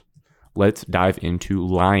topics. Let's dive into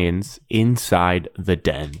Lions Inside the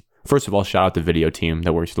Den. First of all, shout out the video team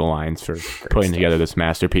that works for the Lions for putting together this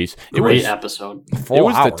masterpiece. Great episode. It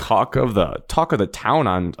was the talk of the town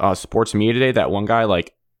on sports media today. That one guy,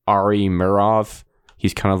 like Ari Murov,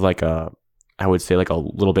 he's kind of like I would say like a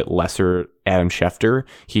little bit lesser Adam Schefter.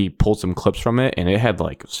 He pulled some clips from it, and it had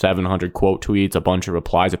like 700 quote tweets, a bunch of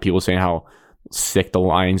replies of people saying how sick the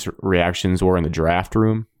Lions' reactions were in the draft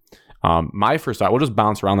room. My first thought, we'll just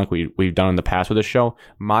bounce around like we've done in the past with this show.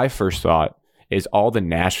 My first thought is all the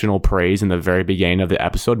national praise in the very beginning of the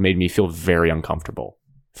episode made me feel very uncomfortable.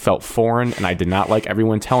 Felt foreign, and I did not like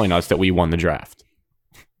everyone telling us that we won the draft.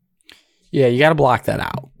 Yeah, you got to block that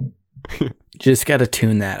out. Just got to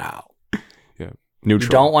tune that out. Yeah, neutral. You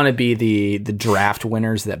don't want to be the draft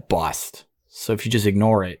winners that bust. So if you just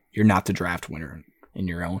ignore it, you're not the draft winner in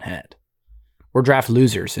your own head. or draft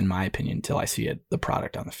losers, in my opinion, until I see the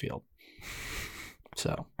product on the field.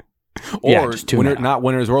 So, or not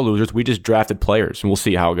winners or losers. We just drafted players, and we'll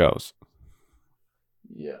see how it goes.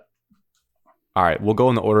 Yeah. All right, we'll go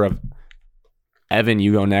in the order of Evan,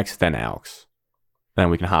 you go next, then Alex. Then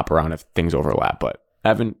we can hop around if things overlap. But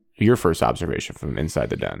Evan, your first observation from inside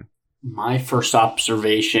the den. My first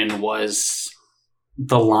observation was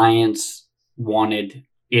the Lions wanted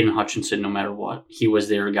Aiden Hutchinson no matter what. He was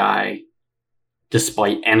their guy,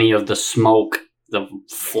 despite any of the smoke, the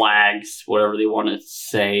flags, whatever they want to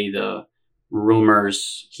say, the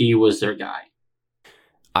rumors. He was their guy.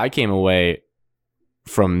 I came away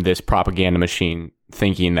from this propaganda machine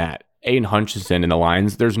thinking that Aiden Hutchinson and the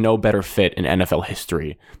Lions, there's no better fit in NFL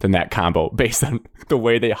history than that combo based on the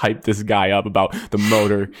way they hyped this guy up about the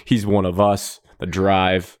motor. He's one of us, the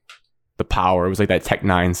drive, the power. It was like that Tech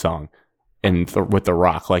 9 song with The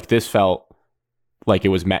Rock. Like this felt like it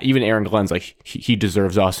was even Aaron Glenn's like he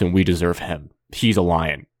deserves us and we deserve him. He's a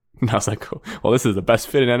Lion. And I was like, well, this is the best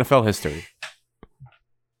fit in NFL history.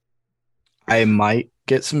 I might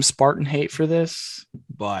get some Spartan hate for this,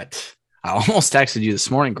 but I almost texted you this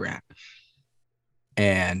morning, Grant.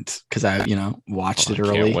 And because I, watched it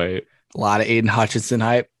early. Can't wait. A lot of Aiden Hutchinson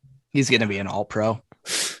hype. He's going to be an all-pro.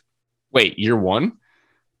 Wait, year one?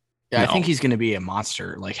 Yeah, no. I think he's going to be a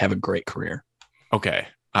monster, like have a great career. Okay.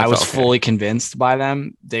 I was fully convinced by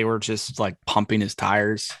them. They were just like pumping his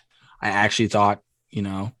tires. I actually thought,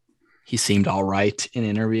 he seemed all right in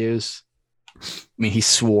interviews. I mean, he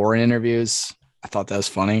swore in interviews. I thought that was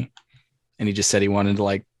funny. And he just said he wanted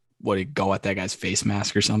to he'd go at that guy's face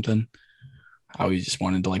mask or something. How he just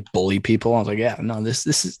wanted to bully people. I was like, yeah, no,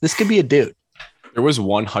 this could be a dude. There was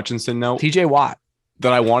one Hutchinson note. TJ Watt.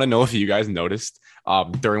 That I want to know if you guys noticed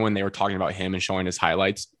during when they were talking about him and showing his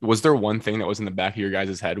highlights. Was there one thing that was in the back of your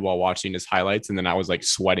guys' head while watching his highlights? And then I was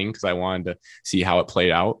sweating because I wanted to see how it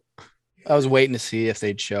played out. I was waiting to see if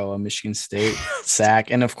they'd show a Michigan State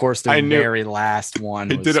sack. And of course, the very last one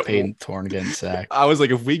was Peyton Thorne getting sacked. I was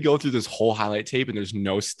like, if we go through this whole highlight tape and there's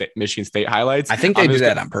no Michigan State highlights, I think they do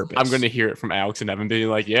that on purpose. I'm going to hear it from Alex and Evan being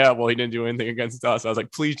like, yeah, well, he didn't do anything against us. I was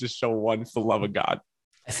like, please just show one for the love of God.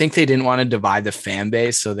 I think they didn't want to divide the fan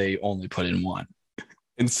base, so they only put in one.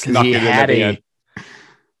 And snuck it in at the end.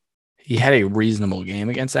 He had a reasonable game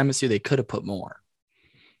against MSU. They could have put more.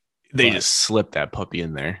 They just slipped that puppy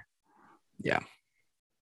in there. Yeah.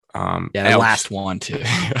 The Alex, last one too.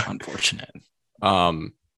 Unfortunate.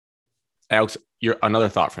 Alex, another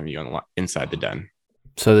thought from you on inside the den.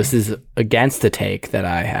 So this is against the take that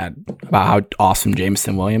I had about how awesome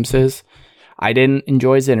Jameson Williams is. I didn't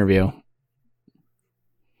enjoy his interview.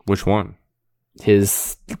 Which one?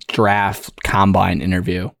 His draft combine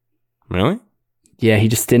interview. Really? Yeah, he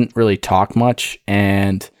just didn't really talk much,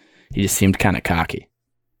 and he just seemed kind of cocky.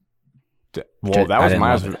 Well, that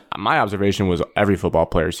was my observation was every football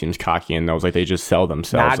player seems cocky and those they just sell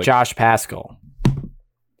themselves. Not Josh Paschal.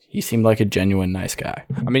 He seemed like a genuine nice guy.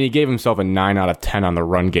 I mean, he gave himself a 9 out of 10 on the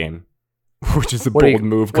run game, which is a bold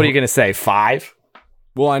move. What are you going to say, 5?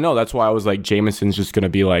 Well, I know. That's why I was like, Jameson's just going to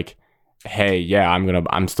be like, hey, yeah,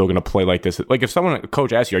 I'm still going to play like this. Like if a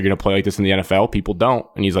coach asks you, are you going to play like this in the NFL? People don't.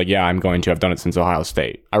 And he's like, yeah, I'm going to. I've done it since Ohio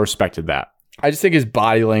State. I respected that. I just think his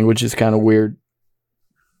body language is kind of weird,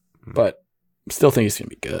 but still think he's going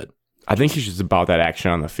to be good. I think he's just about that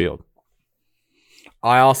action on the field.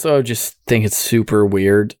 I also just think it's super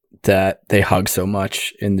weird that they hug so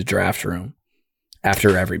much in the draft room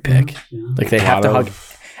after every pick. Like they have to hug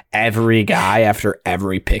every guy after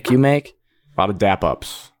every pick you make. A lot of dap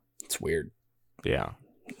ups. It's weird. Yeah.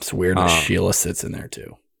 It's weird that Sheila sits in there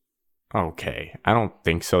too. Okay. I don't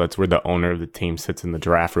think so. That's where the owner of the team sits in the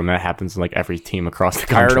draft room. That happens in every team across the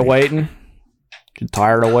country. Tired of waiting? You're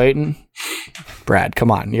tired of waiting? Brad,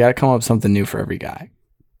 come on. You got to come up with something new for every guy.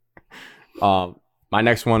 My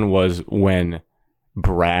next one was when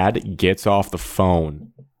Brad gets off the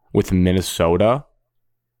phone with Minnesota.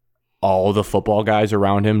 All the football guys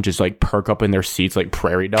around him just perk up in their seats like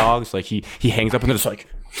prairie dogs. He hangs up and they're just like,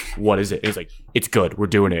 what is it? It's like, it's good. We're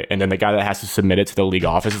doing it. And then the guy that has to submit it to the league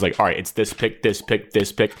office is like, all right, it's this pick, this pick,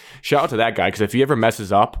 this pick. Shout out to that guy because if he ever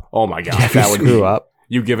messes up, oh my God, that would screw up.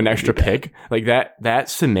 You give an extra pick like that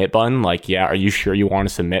submit button. Yeah, are you sure you want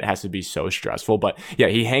to submit? Has to be so stressful. But yeah,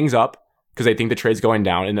 he hangs up because they think the trade's going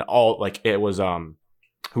down. And it was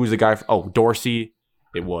who's the guy? Dorsey.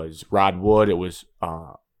 It was Rod Wood. It was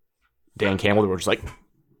Dan Campbell. They were just like,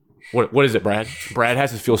 what is it, Brad? Brad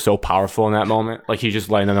has to feel so powerful in that moment. He's just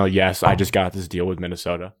letting them know, yes, I just got this deal with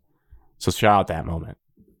Minnesota. So shout out that moment.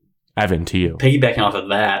 Evan, to you. Piggybacking off of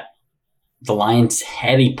that, the Lions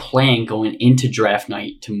had a plan going into draft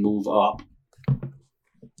night to move up.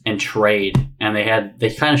 and trade, and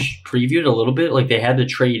they kind of previewed a little bit, like they had the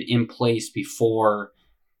trade in place before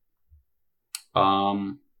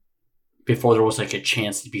there was like a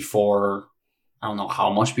chance before. I don't know how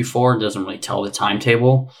much before. It doesn't really tell the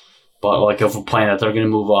timetable, but like if a plan that they're going to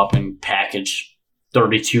move up and package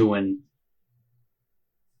 32 and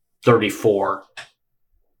 34,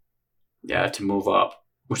 to move up,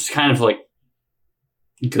 which is kind of like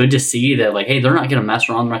good to see that, like, hey, they're not going to mess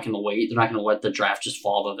around. They're not going to wait. They're not going to let the draft just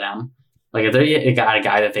fall to them. Like if they got a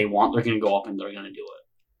guy that they want, they're going to go up and they're going to do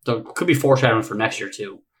it. So it could be foreshadowing for next year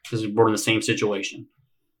too, because we're in the same situation.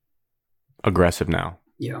 Aggressive now.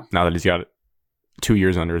 Yeah. Now that he's got 2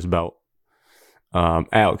 years under his belt.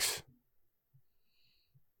 Alex.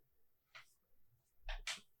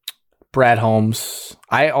 Brad Holmes.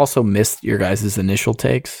 I also missed your guys' initial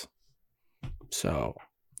takes. So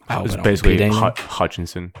I hope It's I don't basically repeat anything.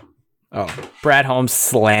 Hutchinson Oh, Brad Holmes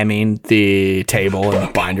slamming the table and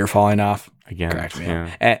the binder falling off. again. Cracked me Yeah.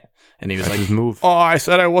 up. And he was That's like, his move. "Oh, I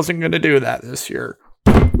said I wasn't going to do that this year."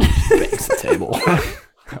 Bangs the table.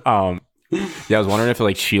 Yeah, I was wondering if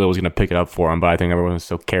like Sheila was gonna pick it up for him, but I think everyone was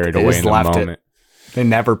so carried They away just in the left it. moment. They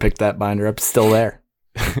never picked that binder up. It's still there.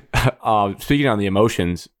 Speaking on the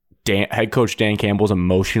emotions, head coach Dan Campbell's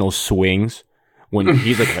emotional swings when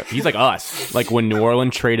he's like us. Like when New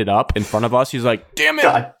Orleans traded up in front of us, he's like, "Damn it,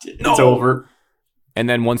 God, it's over. And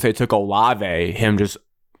then once they took Olave, him just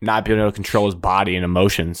not being able to control his body and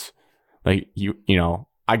emotions. Like you know,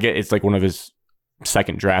 I get it's like one of his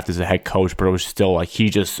second draft as a head coach, but it was still like he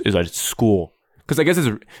just is at school. Because I guess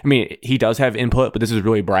he does have input, but this is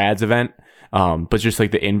really Brad's event. But just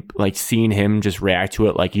like seeing him just react to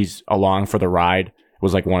it like he's along for the ride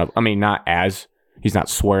was like one of. He's not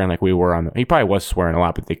swearing like we were he probably was swearing a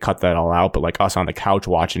lot, but they cut that all out. But like us on the couch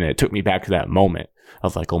watching it took me back to that moment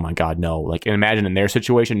of like, oh my God, no. Like, and imagine in their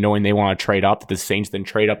situation, knowing they want to trade up, that the Saints then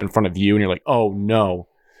trade up in front of you, and you're like, oh no.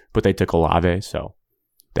 But they took Olave, so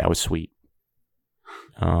that was sweet.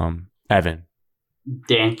 Evan.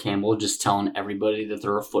 Dan Campbell just telling everybody that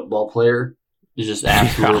they're a football player is just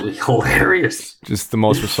absolutely hilarious. Just the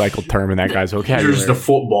most recycled term in that guy's vocabulary. You're just a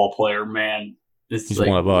football player, man. He's one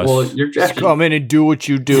of us. Well, you're Just drafted. come in and do what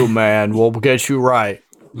you do, man. We'll get you right.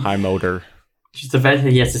 High motor. Just the fact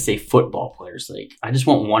that he has to say football players. Like, I just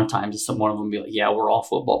want one time to one of them be like, yeah, we're all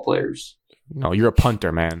football players. No, you're a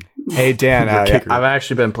punter, man. Hey, Dan, You're a kicker. I've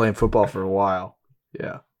actually been playing football for a while.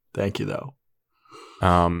 Yeah. Thank you, though.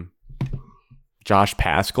 Josh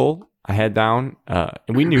Paschal, I had down.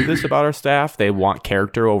 And we knew this about our staff. They want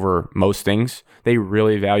character over most things. They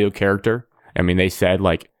really value character. I mean, they said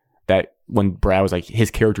like that when Brad was like,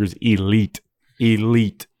 his character is elite.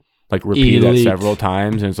 Like repeated that several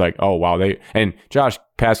times. And it's like, oh, wow. And Josh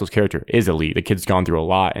Paschal's character is elite. The kid's gone through a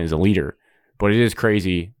lot and is a leader. But it is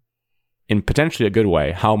crazy, in potentially a good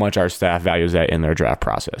way, how much our staff values that in their draft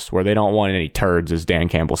process, where they don't want any turds, as Dan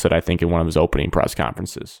Campbell said, I think, in one of his opening press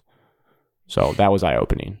conferences. So that was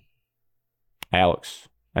eye-opening. Alex,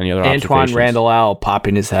 any other Antoine observations? Randall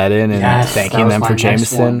popping his head in and Yes, thanking that was them my for next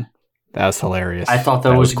Jameson. one. That was hilarious. I thought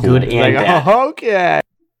that That was was cool. good and like, bad. oh, okay.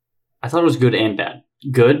 I thought it was good and bad.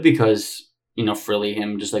 Good because, Frilly,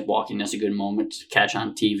 him just like walking, that's a good moment to catch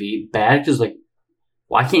on TV. Bad because, like,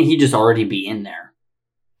 why can't he just already be in there?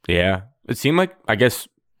 Yeah. It seemed like, I guess,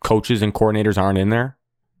 coaches and coordinators aren't in there.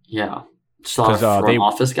 Yeah. Just a lot of 'Cause, front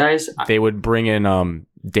office guys. They would bring in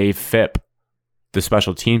Dave Phipp, the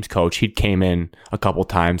special teams coach. He came in a couple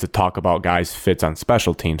times to talk about guys' fits on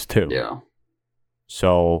special teams, too. Yeah.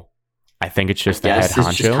 So I think it's just the head Yes,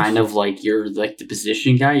 it's just honchos. kind of like you're like the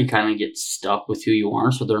position guy. You kind of get stuck with who you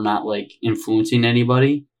are, so they're not like influencing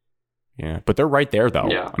anybody. Yeah, but they're right there, though.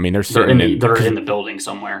 Yeah. I mean, they're They're sitting they're in the building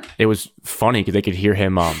somewhere. It was funny because they could hear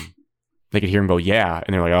him. They could hear him go, "Yeah,"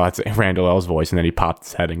 and they're like, "Oh, that's Randall L's voice," and then he popped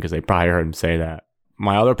his head in because they probably heard him say that.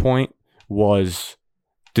 My other point was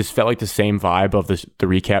this felt like the same vibe of the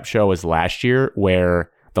recap show as last year,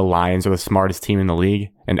 where the Lions are the smartest team in the league,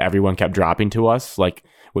 and everyone kept dropping to us. Like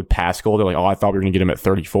with Paschal, they're like, "Oh, I thought we were going to get him at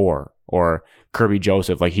 34," or Kirby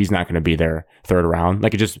Joseph, like he's not going to be there third round.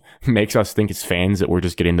 Like it just makes us think as fans that we're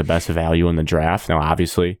just getting the best value in the draft. Now,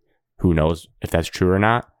 obviously, who knows if that's true or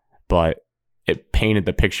not, but it painted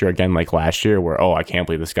the picture again like last year where, oh, I can't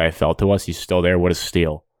believe this guy fell to us. He's still there. What a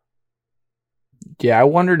steal. Yeah, I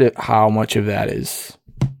wondered how much of that is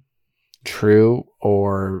true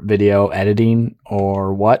or video editing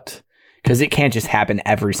or what, because it can't just happen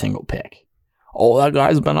every single pick. Oh, that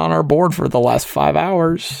guy's been on our board for the last 5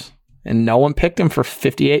 hours and no one picked him for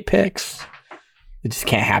 58 picks. It just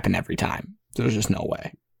can't happen every time. There's just no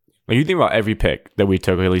way. When you think about every pick that we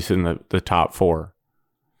took, at least in the top four,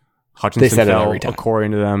 Hutchinson said it fell every time.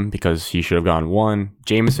 according to them because he should have gone 1.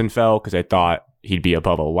 Jameson fell because they thought he'd be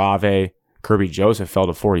above Olave. Kirby Joseph fell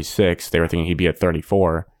to 46. They were thinking he'd be at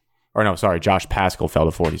 34. Or no, sorry, Josh Pascal fell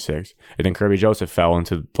to 46. And then Kirby Joseph fell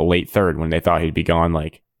into the late 3rd when they thought he'd be gone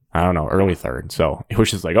like, I don't know, early 3rd. So it was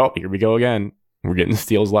just like, oh, here we go again. We're getting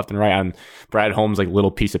steals left and right on Brad Holmes' like little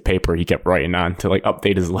piece of paper he kept writing on to like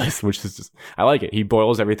update his list, which is just, I like it. He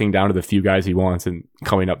boils everything down to the few guys he wants and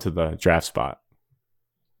coming up to the draft spot.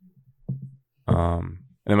 And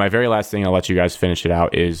then my very last thing, I'll let you guys finish it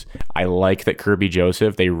out, is I like that Kirby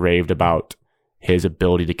Joseph, they raved about his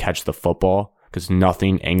ability to catch the football because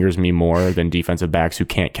nothing angers me more than defensive backs who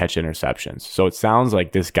can't catch interceptions. So it sounds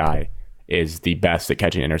like this guy is the best at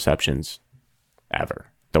catching interceptions ever,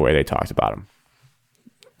 the way they talked about him.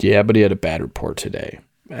 Yeah, but he had a bad report today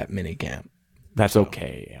at minicamp. That's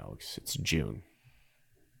okay, Alex. It's June.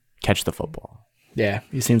 Catch the football. Yeah,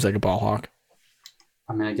 he seems like a ball hawk.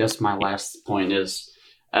 I mean, I guess my last point is,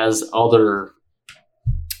 as other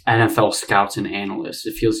NFL scouts and analysts,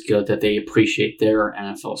 it feels good that they appreciate their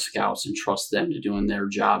NFL scouts and trust them to doing their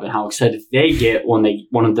job, and how excited they get when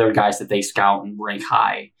one of their guys that they scout and rank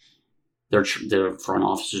high, their front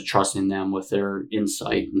office is trusting them with their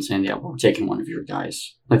insight and saying, yeah, we're taking one of your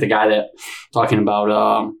guys. Like the guy that talking about,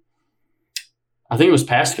 I think it was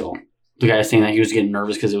Pascal, the guy saying that he was getting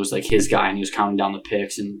nervous because it was like his guy and he was counting down the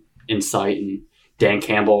picks and insight, and Dan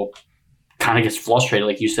Campbell kind of gets frustrated,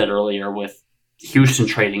 like you said earlier, with Houston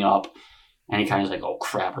trading up, and he kind of is like, oh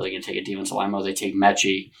crap, are they going to take a defensive lineman? They take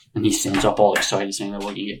Mechie, and he stands up all excited saying they're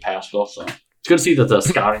looking to get Pascal. So it's good to see that the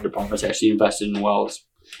scouting department's actually invested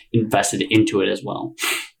into it as well.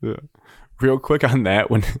 Yeah. Real quick on that,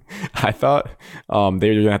 when I thought they were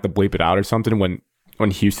going to have to bleep it out or something, when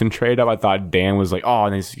Houston traded up, I thought Dan was like, oh,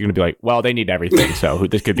 and he's going to be like, well, they need everything, so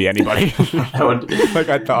this could be anybody. Like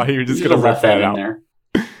I thought he was just going to rip that out. There.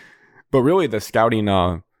 But really, the scouting,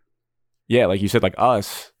 yeah, like you said, like I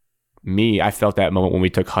felt that moment when we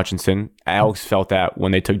took Hutchinson. Alex felt that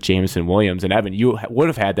when they took Jameson Williams. And Evan, you would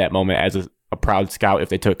have had that moment as a proud scout if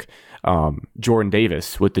they took Jordan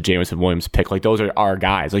Davis with the Jameson Williams pick. Like, those are our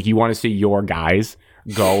guys. Like, you want to see your guys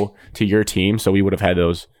go to your team. So we would have had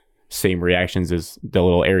those same reactions as the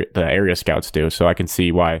area scouts do. So I can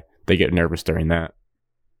see why they get nervous during that.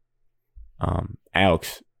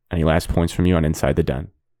 Alex, any last points from you on Inside the Den?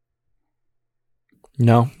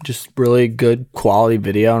 No, just really good quality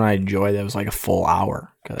video, and I enjoy that it was like a full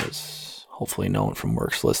hour because hopefully no one from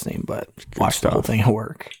work's listening, but watch the whole thing at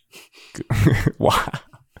work. Wow.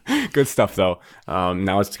 Good stuff, though.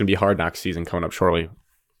 Now it's going to be Hard Knocks season coming up shortly.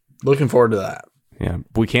 Looking forward to that. Yeah,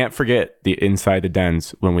 we can't forget the Inside the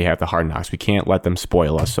Dens when we have the Hard Knocks. We can't let them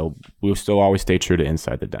spoil us, so we'll still always stay true to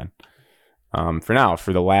Inside the Den. For now,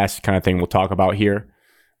 for the last kind of thing we'll talk about here,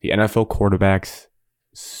 the NFL quarterbacks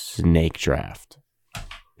snake draft.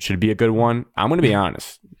 Should be a good one. I'm going to be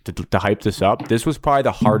honest, to hype this up, this was probably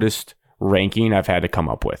the hardest ranking I've had to come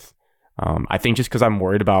up with. I think just because I'm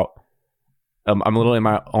worried about, I'm a little in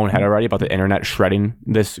my own head already about the internet shredding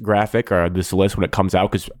this graphic or this list when it comes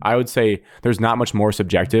out, because I would say there's not much more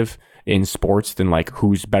subjective in sports than like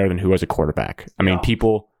who's better than who as a quarterback. I mean,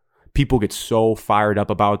 people get so fired up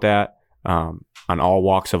about that on all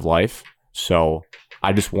walks of life. So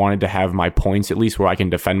I just wanted to have my points at least where I can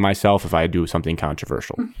defend myself if I do something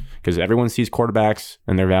controversial, because everyone sees quarterbacks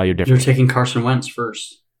and their value differently. You're taking Carson Wentz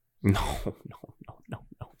first. No.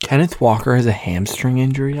 Kenneth Walker has a hamstring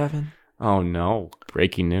injury, Evan. Oh no!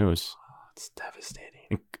 Breaking news. It's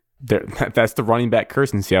devastating. That's the running back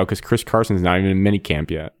curse in Seattle, because Chris Carson's not even in minicamp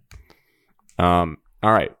yet. All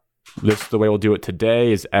right. This is the way we'll do it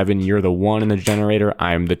today. Is Evan, you're the 1 in the generator.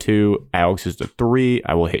 I'm the 2. Alex is the 3.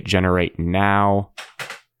 I will hit generate now.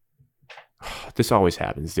 This always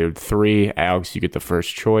happens, dude. 3. Alex, you get the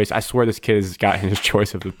first choice. I swear this kid has gotten his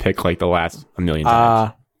choice of the pick like the last a million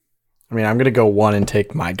times. I mean, I'm going to go 1 and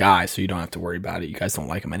take my guy, so you don't have to worry about it. You guys don't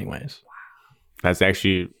like him anyways. That's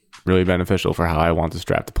actually really beneficial for how I want this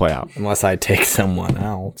draft to play out. Unless I take someone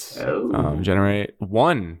else. Generate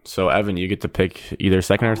 1. So, Evan, you get to pick either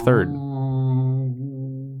second or third.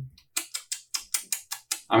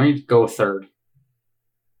 I'm going to go with third.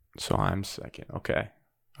 So, I'm second. Okay.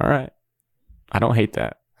 All right. I don't hate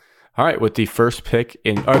that. All right. With the first pick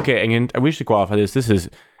in... Okay, and we should qualify this. This is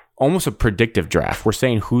almost a predictive draft. We're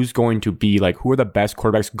saying who's going to be, like, who are the best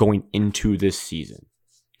quarterbacks going into this season.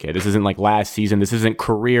 Okay, this isn't like last season. This isn't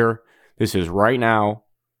career. This is right now.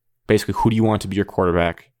 Basically, who do you want to be your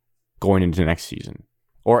quarterback going into the next season?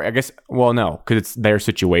 Or I guess, well, no, because it's their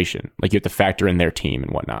situation. Like, you have to factor in their team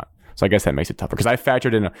and whatnot. So I guess that makes it tougher, because I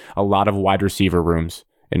factored in a lot of wide receiver rooms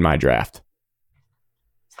in my draft.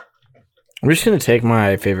 I'm just going to take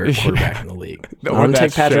my favorite quarterback in the league. No, I'm going to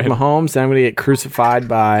take that's Patrick shit. Mahomes, then I'm going to get crucified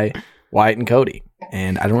by Wyatt and Cody.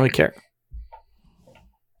 And I don't really care.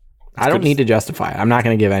 I don't good. need to justify it. I'm not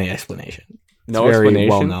going to give any explanation. It's No very explanation?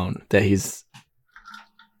 well known that he's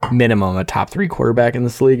minimum a top 3 quarterback in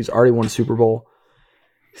this league. He's already won a Super Bowl.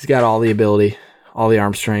 He's got all the ability, all the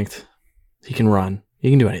arm strength. He can run. He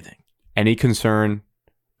can do anything. Any concern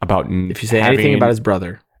about If you say anything about his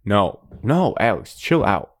brother, No, Alex, chill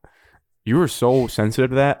out. You were so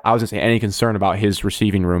sensitive to that. I was going to say any concern about his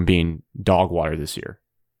receiving room being dog water this year.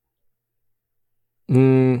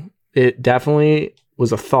 it definitely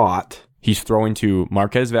was a thought. He's throwing to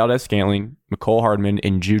Marquez Valdez-Scantling, McCole Hardman,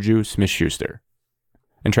 and Juju Smith-Schuster,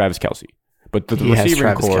 and Travis Kelce. But the He has receiving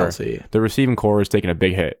Travis core, Kelce. the receiving core is taking a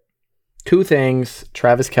big hit. 2 things,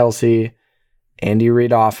 Travis Kelce, Andy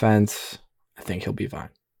Reid offense. I think he'll be fine.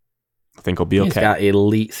 I think he'll be okay. He's got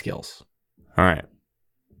elite skills. All right.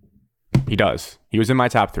 He does. He was in my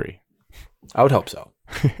top 3. I would hope so.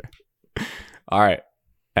 All right.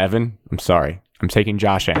 Evan, I'm sorry. I'm taking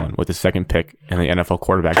Josh Allen with the 2nd pick in the NFL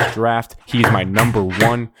quarterback draft. He's my number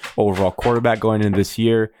 1 overall quarterback going into this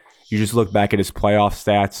year. You just look back at his playoff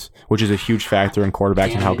stats, which is a huge factor in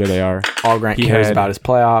quarterbacks and how good they are. All Grant He cares had- about his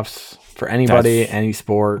playoffs for anybody, That's- any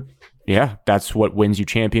sport. Yeah, that's what wins you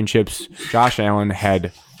championships. Josh Allen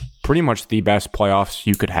had pretty much the best playoffs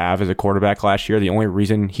you could have as a quarterback last year. The only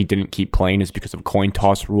reason he didn't keep playing is because of coin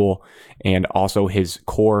toss rule, and also his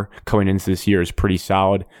core coming into this year is pretty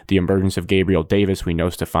solid. The emergence of Gabriel Davis, we know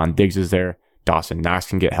Stephon Diggs is there. Dawson Knox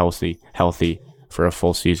can get healthy for a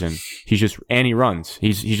full season. And he runs.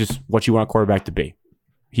 He's just what you want a quarterback to be.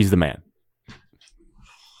 He's the man.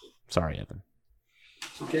 Sorry, Evan.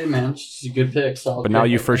 Okay, man. It's a good pick. Solid But now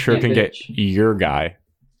pick. you for I sure can't can get bitch. your guy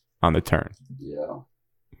on the turn. Yeah.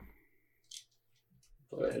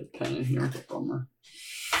 Thought I had a pen in here. Bummer.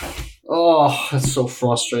 Oh, that's so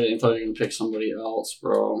frustrating. I thought you were going to pick somebody else,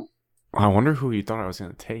 bro. I wonder who you thought I was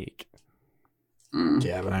going to take.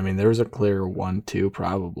 Yeah, but I mean, there was a clear 1-2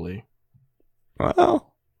 probably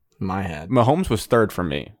Well, in my head. Mahomes was 3rd for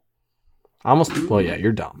me. Well, yeah,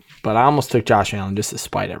 you're dumb. But I almost took Josh Allen just to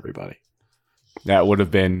spite everybody. That would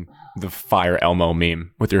have been the Fire Elmo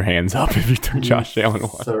meme with your hands up if you took Josh Allen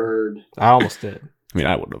one. Third. I almost did. I mean,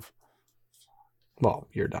 I would have. Well,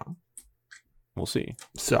 you're dumb. We'll see.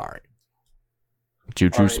 Sorry.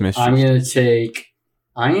 Juju All right, Smith.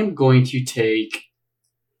 I am going to take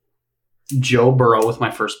Joe Burrow with my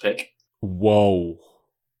first pick. Whoa.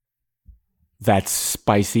 That's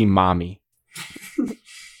spicy mommy.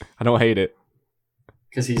 I don't hate it.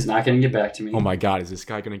 Because he's not going to get back to me. Oh my God, is this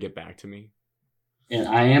guy going to get back to me? And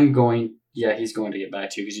I am going... Yeah, he's going to get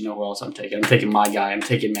back to you because you know who else I'm taking. I'm taking my guy. I'm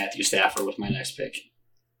taking Matthew Stafford with my next pick.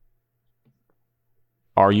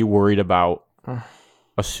 Are you worried about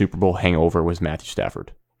a Super Bowl hangover with Matthew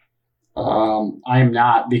Stafford? I am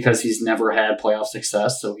not, because he's never had playoff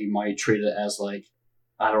success, so he might treat it as like,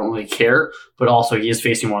 I don't really care. But also, he is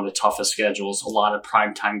facing one of the toughest schedules, a lot of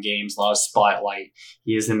primetime games, a lot of spotlight.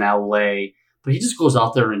 He is in LA, but he just goes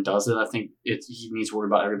out there and does it. I think he needs to worry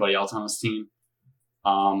about everybody else on his team.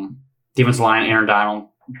 Defensive line, Aaron Donald,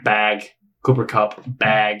 bag. Cooper Kupp,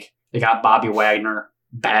 bag. They got Bobby Wagner,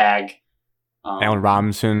 bag. Allen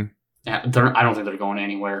Robinson. I don't think they're going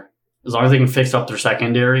anywhere. As long as they can fix up their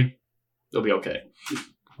secondary, they'll be okay.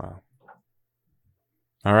 Wow.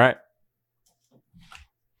 All right.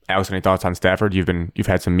 Alex, any thoughts on Stafford? You've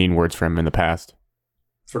had some mean words for him in the past.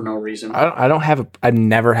 For no reason. I've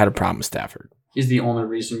never had a problem with Stafford. He's the only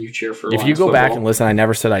reason you cheer for. If you Lions go back football. and listen, I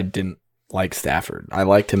never said I didn't like Stafford. I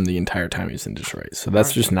liked him the entire time he was in Detroit. So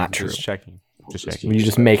that's just not true. Just checking. Just checking. You're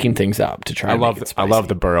just making things up to try I to love make it I spicy. love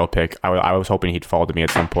the Burrow pick. I was hoping he'd fall to me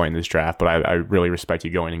at some point in this draft, but I really respect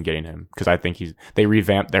you going and getting him because I think they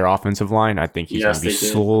revamped their offensive line. I think he's Yes, going to be they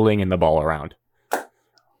did. slinging the ball around.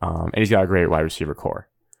 And he's got a great wide receiver core.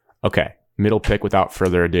 Okay, middle pick without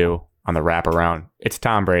further ado on the wraparound. It's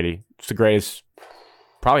Tom Brady. It's the greatest,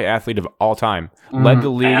 probably athlete of all time. Led the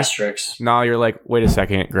league. Asterisks. Now you're like, wait a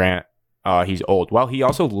second, Grant. He's old. Well, he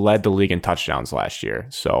also led the league in touchdowns last year,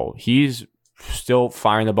 so he's still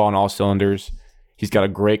firing the ball on all cylinders. He's got a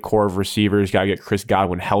great core of receivers. Got to get Chris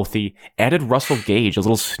Godwin healthy. Added Russell Gage, a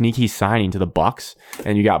little sneaky signing to the Bucks,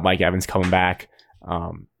 and you got Mike Evans coming back.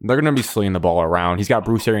 They're going to be slinging the ball around. He's got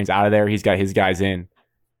Bruce Arians out of there. He's got his guys in.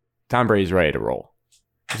 Tom Brady's ready to roll.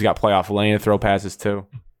 He's got playoff lane to throw passes too.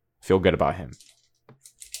 Feel good about him.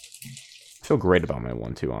 Feel great about my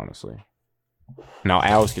 1-2, honestly. Now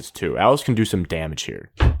Alice gets 2. Alice can do some damage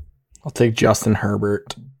here. I'll take Justin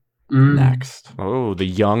Herbert next. Oh, the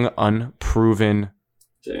young, unproven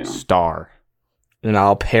Damn. star. And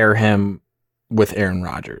I'll pair him with Aaron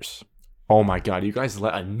Rodgers. Oh my God, you guys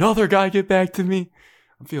let another guy get back to me?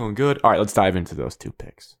 I'm feeling good. All right, let's dive into those 2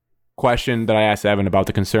 picks. Question that I asked Evan about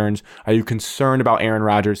the concerns. Are you concerned about Aaron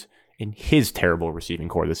Rodgers and his terrible receiving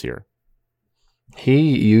core this year?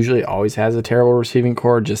 He usually always has a terrible receiving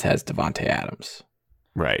core, just has Devontae Adams.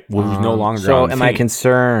 Right. Well, he's no longer So on am the I team.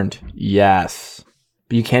 concerned? Yes.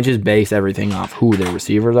 But you can't just base everything off who the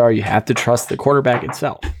receivers are. You have to trust the quarterback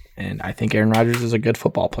itself. And I think Aaron Rodgers is a good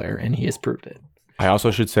football player, and he has proved it. I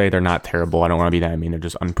also should say they're not terrible. I don't want to be that mean. They're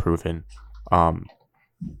just unproven.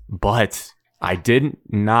 But I did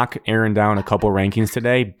knock Aaron down a couple rankings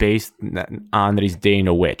today based on that he's dating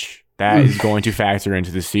a witch. That is going to factor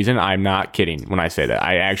into the season. I'm not kidding when I say that.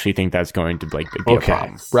 I actually think that's going to be a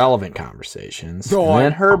problem. Relevant conversations. No, and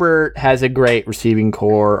then Herbert has a great receiving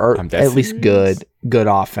core, or I'm at dead least serious. good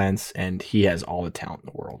offense, and he has all the talent in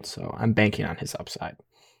the world. So I'm banking on his upside.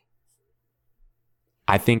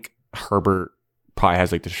 I think Herbert probably has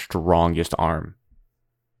the strongest arm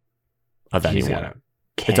of He's anyone. got a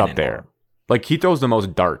It's up cannon there. arm. He throws the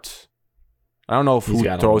most darts. I don't know if He's who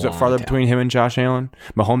got a throws it long farther talent. between him and Josh Allen.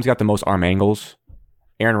 Mahomes got the most arm angles.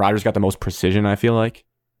 Aaron Rodgers got the most precision, I feel like.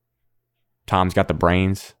 Tom's got the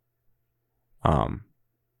brains.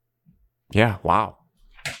 Yeah, wow.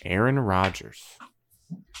 Aaron Rodgers.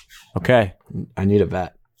 Okay. I need a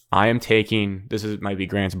vet. I am taking, might be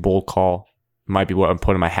Grant's bold call. Might be what I'm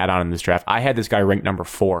putting my hat on in this draft. I had this guy ranked number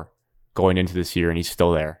 4 going into this year, and he's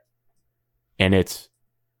still there. And it's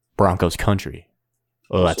Broncos country.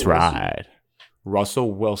 Let's ride.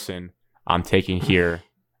 Russell Wilson, I'm taking here.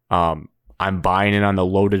 I'm buying in on the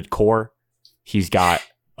loaded core. He's got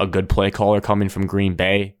a good play caller coming from Green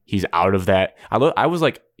Bay. He's out of that. I was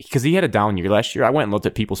like, because he had a down year last year. I went and looked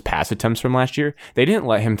at people's pass attempts from last year. They didn't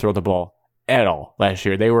let him throw the ball at all last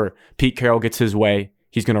year. They were, Pete Carroll gets his way.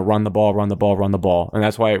 He's going to run the ball. And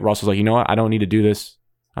that's why Russell's like, you know what? I don't need to do this.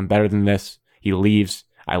 I'm better than this. He leaves.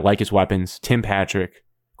 I like his weapons. Tim Patrick,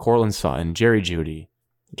 Cortland Sutton, Jerry Jeudy.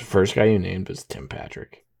 The first guy you named was Tim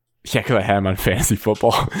Patrick. Yeah, because I had him on fantasy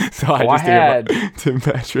football. So I just had think about Tim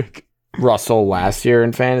Patrick. Russell last year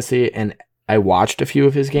in fantasy, and I watched a few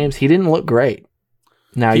of his games. He didn't look great.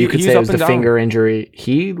 Now, you could he's say it up was and the down. finger injury.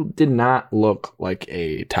 He did not look like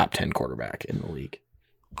a top 10 quarterback in the league.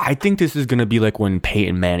 I think this is going to be like when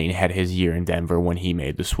Peyton Manning had his year in Denver when he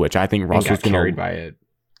made the switch. I think And Russell's got going carried to... by a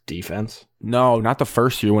defense. No, not the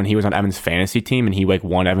first year when he was on Evan's fantasy team and he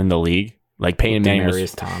won Evan the league. Like Peyton Manning was...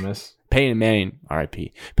 Demaryius Thomas. Peyton Manning, RIP.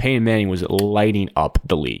 Peyton Manning was lighting up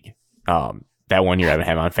the league. That one year I had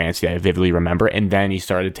him on fantasy, I vividly remember. And then he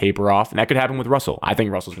started to taper off. And that could happen with Russell. I think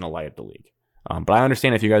Russell's going to light up the league. But I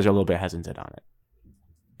understand if you guys are a little bit hesitant on it.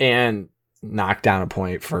 And knocked down a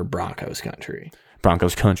point for Broncos country.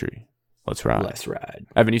 Broncos country. Let's ride. Let's ride.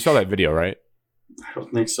 Evan, you saw that video, right? I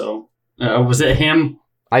don't think so. Was it him?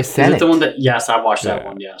 I Is sent it it. the one that? Yes, I watched that Yeah.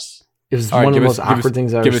 one. Yes. It was All right, one of give the us- most give us- awkward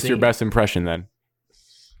things I've ever Give us seen. your best impression then.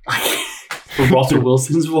 For Russell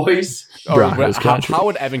Wilson's voice. Broncos how, country. how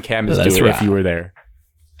would Evan Camus Let's do it if ride. you were there?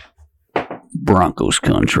 Broncos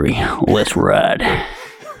country. Let's ride.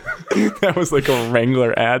 That was like a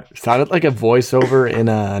Wrangler ad. Sounded like a voiceover in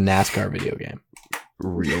a NASCAR video game.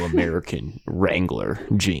 Real American Wrangler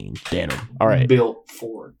jean denim. All right. Built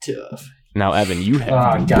for tough. Now, Evan, you have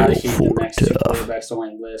I been gotta built hate the for next two tough. quarterbacks on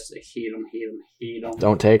my list. I hate them.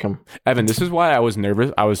 Don't take him. Evan, this is why I was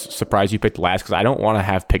nervous. I was surprised you picked last because I don't want to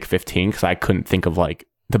have pick 15 because I couldn't think of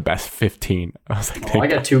the best 15. I was like, Oh, I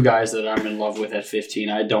got two guys that I'm in love with at 15.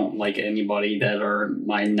 I don't like anybody that are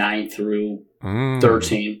my 9 through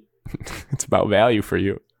 13. It's about value for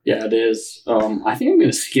you. Yeah, it is. I think I'm going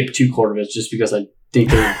to skip 2 quarterbacks just because I think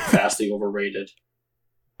they're vastly overrated.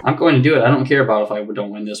 I'm going to do it. I don't care about if I don't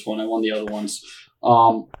win this one. I won the other ones.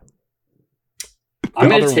 I'm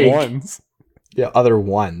going to take ones. The other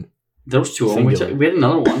one. those two. We Singular. had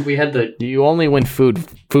another one. We had the. You only win food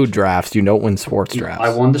drafts. You don't win sports drafts.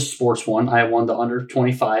 I won the sports one. I won the under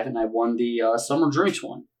 25, and I won the summer drinks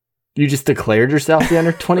one. You just declared yourself the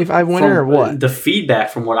under 25 winner, or what? The feedback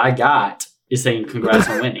from what I got is saying congrats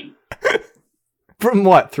on winning. From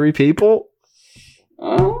what? 3 people?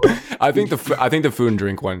 I think the food and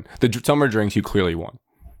drink one, the summer drinks, you clearly won.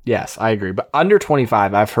 Yes, I agree. But under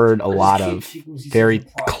 25, I've heard a lot of very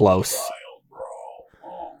close.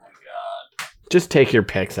 Oh my god! Just take your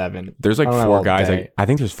picks, Evan. There's like I don't know 4 all guys. day. I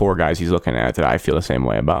think there's 4 guys he's looking at that I feel the same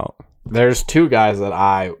way about. There's 2 guys that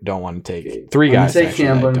I don't want to take. 3 I'm gonna guys. take actually,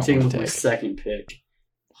 him, that but I I'm don't taking want with to my take. second pick.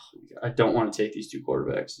 I don't want to take these 2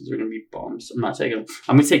 quarterbacks. They're going to be bums. I'm not taking them.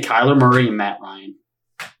 I'm going to take Kyler Murray and Matt Ryan.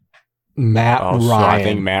 Matt Oh, Ryan. so I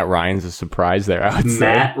think Matt Ryan's a surprise there. I would say.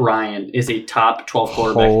 Matt Ryan is a top 12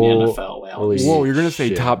 quarterback in the NFL. Holy Alex. Whoa, you're gonna say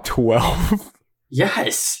shit. top 12?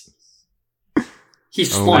 Yes.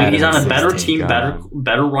 He's Oh, flying. He's on a Madden better 16, team,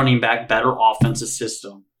 better running back, better offensive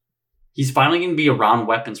system. He's finally going to be around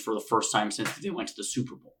weapons for the first time since they went to the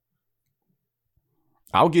Super Bowl.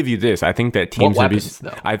 I'll give you this. I think that team's What gonna weapons, be.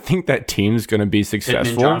 though? I think that team's gonna be Pittman,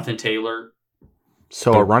 successful. Jonathan Taylor.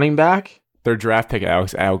 So a running back? Their draft pick,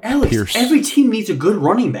 Alex Pierce. Every team needs a good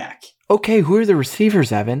running back. Okay, who are the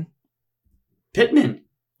receivers, Evan? Pittman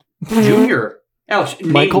Jr. Alex,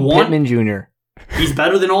 name Michael one. Pittman Jr. He's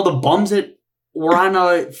better than all the bums that were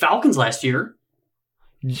on Falcons last year.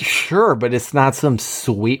 Sure, but it's not some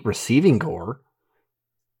sweet receiving core.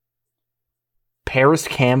 Paris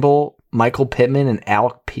Campbell, Michael Pittman, and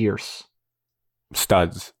Alec Pierce.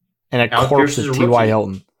 Studs. And a Alec corpse Pierce is of a T.Y. rookie.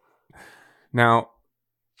 Hilton. Now,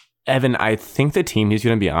 Evan, I think the team he's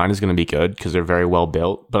going to be on is going to be good because they're very well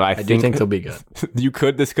built. But I do think they'll be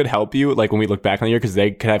good. this could help you, like when we look back on the year, because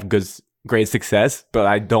they could have great success. But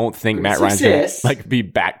I don't think Great Matt Ryan's going success. to be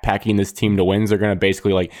backpacking this team to wins. They're going to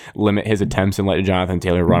basically limit his attempts and let Jonathan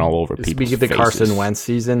Taylor run all over people. Speaking of the Carson Wentz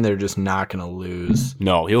season, they're just not going to lose.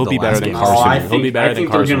 No, he'll the be better last than game. Carson. He'll be better than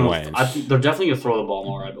Carson Wentz. I think they're definitely going to throw the ball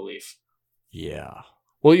more, I believe. Yeah.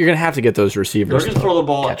 Well, you're going to have to get those receivers. They're going to throw the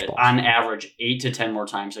ball catch balls. on average 8 to 10 more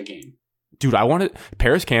times a game. Dude,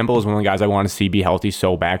 Paris Campbell is one of the guys I want to see be healthy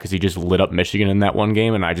so bad because he just lit up Michigan in that one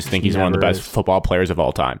game, and I just think he's one of the never best is. football players of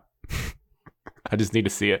all time. I just need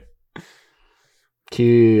to see it.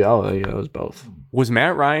 Oh, yeah, it was both. Was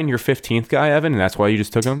Matt Ryan your 15th guy, Evan, and that's why you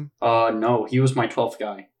just took him? No, he was my 12th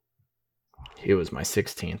guy. He was my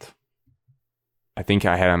 16th. I think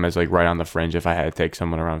I had him as right on the fringe if I had to take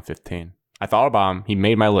someone around 15. I thought about him. He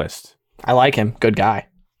made my list. I like him. Good guy.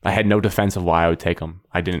 I had no defense of why I would take him.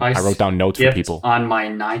 I didn't. I wrote down notes for skipped people. on my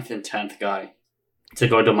 9th and 10th guy to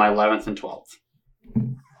go to my 11th and 12th.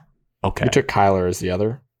 Okay. You took Kyler as the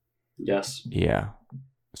other. Yes. Yeah.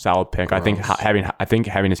 Solid pick. Gross. I think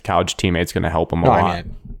having his college teammates going to help him a No, lot. I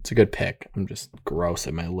mean, it's a good pick. I'm just gross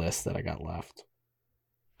at my list that I got left.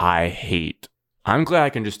 I'm glad I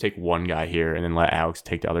can just take one guy here and then let Alex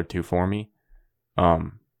take the other two for me.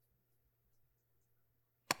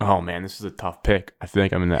 Oh man, this is a tough pick. I feel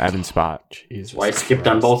like I'm in the Evan spot. Jesus. Well, I skipped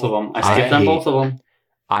on both of them. I skipped on both of them.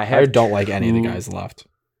 I don't like any of the guys left.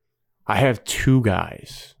 I have two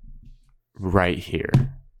guys right here.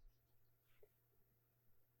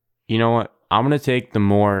 You know what? I'm going to take the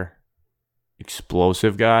more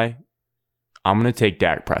explosive guy. I'm going to take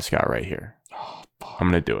Dak Prescott right here. I'm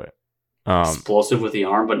going to do it. Explosive with the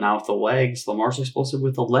arm, but not with the legs. Lamar's explosive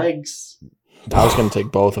with the legs. I was going to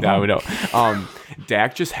take both of them. No.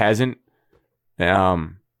 Dak just hasn't. Yeah,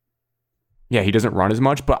 he doesn't run as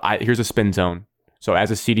much. But here's a spin zone. So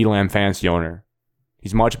as a CeeDee Lamb fantasy owner,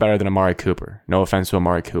 he's much better than Amari Cooper. No offense to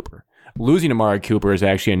Amari Cooper. Losing Amari Cooper is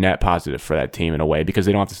actually a net positive for that team in a way because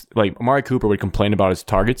they don't have to. Amari Cooper would complain about his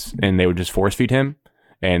targets and they would just force feed him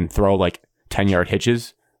and throw 10-yard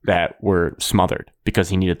hitches that were smothered because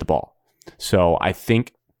he needed the ball. So I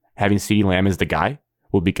think having CeeDee Lamb as the guy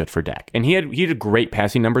will be good for Dak. And he had great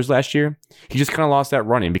passing numbers last year. He just kind of lost that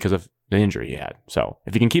running because of the injury he had. So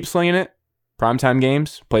if he can keep slinging it, primetime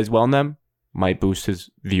games, plays well in them, might boost his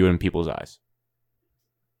view in people's eyes.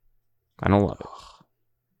 I don't love it.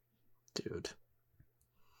 Dude.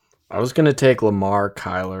 I was going to take Lamar,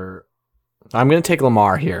 Kyler. I'm going to take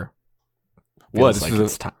Lamar here. What? Feels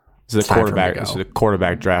This is a time for him to quarterback. go. This is a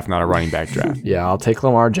quarterback draft, not a running back draft. Yeah, I'll take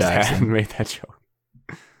Lamar I Jackson. made that joke.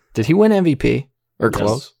 Did he win MVP? Or Yes.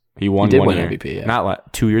 close? He won He did one win year. MVP, yeah.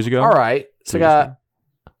 Not 2 years ago. All right. So 2 I years got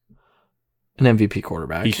an MVP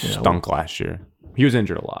quarterback. He stunk last year. He was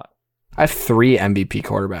injured a lot. I have 3 MVP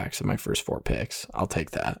quarterbacks in my first 4 picks. I'll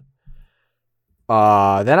take that.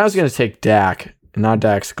 Then I was going to take Dak, and now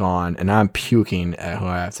Dak's gone, and I'm puking at who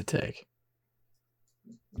I have to take.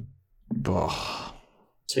 Ugh.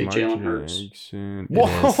 Take Jalen Hurts. Jackson. It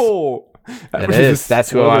is. Whoa! It is. That's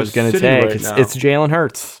who I was going to take. It's Jalen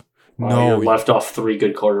Hurts. Wow, you're left off 3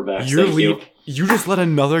 good quarterbacks. Thank you. You just let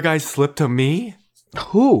another guy slip to me?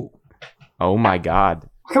 Who? Oh my god.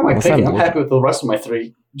 Look at my Unless picking. I'm I'm happy with the rest of my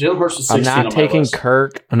 3. Jalen Hurts is 16 I'm not on taking my list.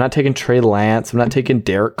 Kirk. I'm not taking Trey Lance. I'm not taking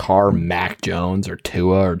Derek Carr, Mac Jones, or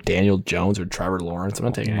Tua, or Daniel Jones, or Trevor Lawrence. I'm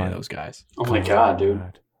not taking any of those guys. Oh my god,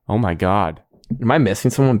 dude. Oh my god. Am I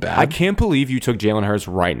missing someone bad? I can't believe you took Jalen Hurts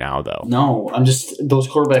right now, though. No, I'm just those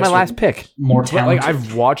quarterbacks. That's my are last pick. More But, talented.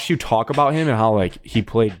 I've watched you talk about him and how he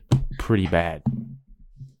played pretty bad.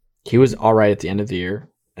 He was all right at the end of the year,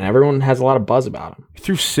 and everyone has a lot of buzz about him. He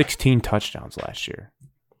threw 16 touchdowns last year.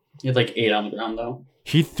 He had 8 on the ground though.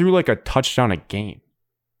 He threw a touchdown a game.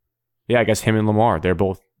 Yeah, I guess him and Lamar, they're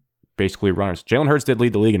both basically runners. Jalen Hurts did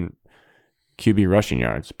lead the league in QB rushing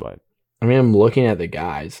yards, but I mean, I'm looking at the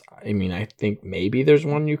guys. I mean, I think maybe there's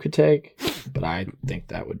one you could take. but I think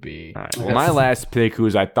that would be. All right. Well, my last pick, who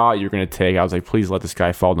I thought you were going to take, I was like, please let this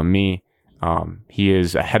guy fall to me. He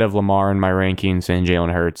is ahead of Lamar in my rankings and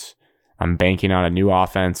Jalen Hurts. I'm banking on a new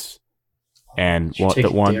offense and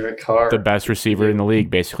the best receiver in the league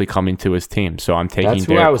basically coming to his team. So I'm taking That's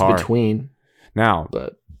who Derek I was Carr. between. Now,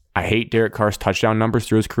 But I hate Derek Carr's touchdown numbers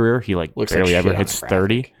through his career. He Looks barely like ever shit on hits graphic.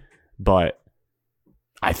 30. But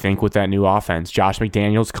I think with that new offense, Josh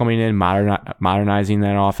McDaniels coming in, modernizing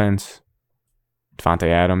that offense, Devontae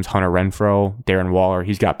Adams, Hunter Renfrow, Darren Waller,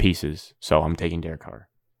 he's got pieces. So I'm taking Derek Carr.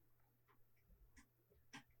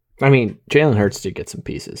 I mean, Jalen Hurts did get some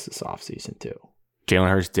pieces this offseason too. Jalen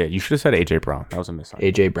Hurts did. You should have said A.J. Brown. That was a miss.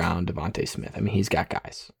 AJ Brown, Devontae Smith. I mean, he's got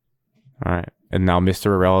guys. All right. And now Mr.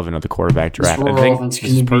 Irrelevant of the quarterback draft. Mr. Irrelevant's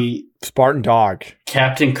going to be Spartan Dog.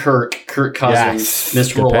 Captain Kirk Cousins, Yes.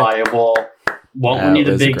 Mr. Good pick. Reliable. Won't win you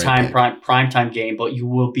the That was a big great time pick. prime time game, but you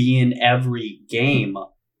will be in every game.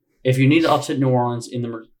 If you need to upset New Orleans in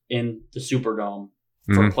the Superdome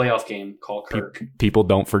for a Mhm. playoff game, call Kirk. People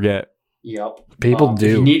don't forget. Yep. People If do.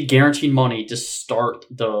 you need guaranteed money to start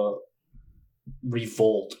the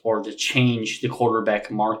revolt or to change the quarterback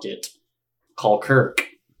market, call Kirk.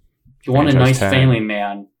 If you want a Franchise nice tag. family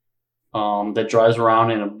man that drives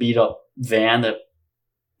around in a beat up van that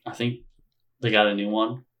I think they got a new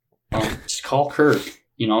one, just call Kirk.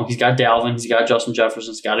 You know, he's got Dalvin, he's got Justin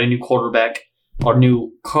Jefferson, he's got a new quarterback, a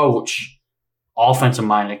new coach, offensive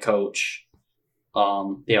minded coach.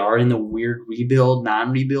 They are in the weird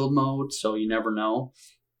non-rebuild mode, so you never know.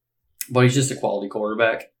 But he's just a quality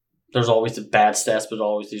quarterback. There's always the bad stats, but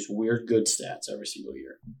always these weird good stats every single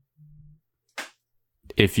year.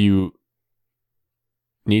 If you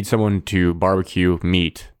need someone to barbecue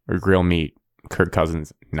meat or grill meat, Kirk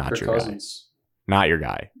Cousins, not Kirk your Cousins, guy. Not your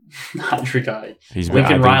guy. not your guy. He's I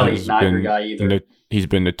Lincoln think Riley, he's not your been guy either. He's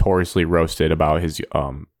been notoriously roasted about his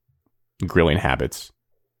grilling habits.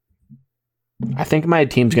 I think my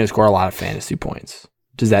team's going to score a lot of fantasy points.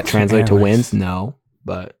 Does that translate to wins? No,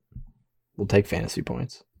 but we'll take fantasy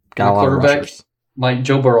points. Got a My lot of quarterback? rushers. Like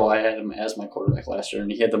Joe Burrow, I had him as my quarterback last year,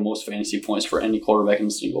 and he had the most fantasy points for any quarterback in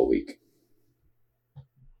a single week.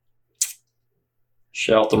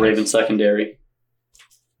 Shout out the Ravens secondary.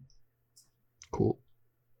 Cool.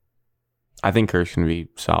 I think Kirk's going to be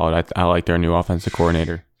solid. I like their new offensive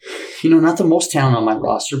coordinator. You know, not the most talent on my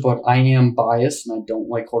roster, but I am biased, and I don't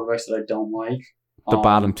like quarterbacks that I don't like. The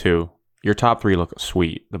bottom two. Your top three look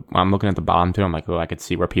sweet. I'm looking at the bottom two. I'm like, oh, I could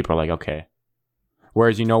see where people are like, okay.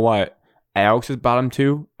 Whereas, you know what? Alex's bottom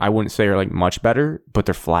two, I wouldn't say are like much better, but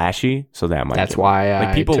they're flashy. So that might. That's why Like,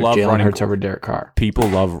 I people took love Jalen running- Hurts over Derek Carr. People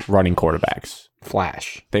love running quarterbacks.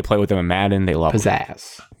 Flash. They play with them in Madden. They love them.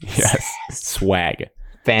 Pizzazz. Yes. Swag.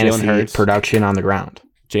 Fantasy Hurts. production on the ground.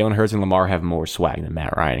 Jalen Hurts and Lamar have more swag than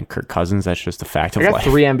Matt Ryan and Kirk Cousins. That's just a fact of I got life.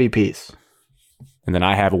 3 MVPs. And then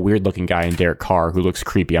I have a weird looking guy in Derek Carr who looks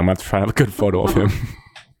creepy. I'm going to try to have a good photo of him.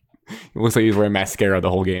 It looks like he's wearing mascara the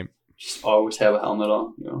whole game. Just always have a helmet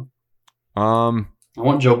on. You know? Um. I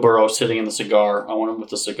want Joe Burrow sitting in the cigar. I want him with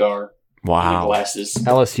the cigar and the Wow. glasses.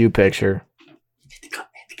 LSU picture.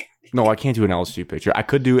 No, I can't do an LSU picture. I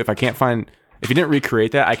could do if I can't find. If you didn't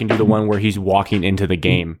recreate that, I can do the one where he's walking into the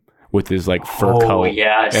game with his like fur coat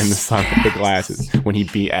yes. and the glasses when he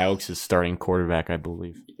beat Alex's starting quarterback, I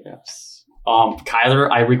believe. Yes. Kyler,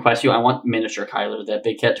 I request you. I want miniature Kyler, that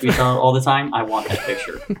big cat tweets out all the time. I want that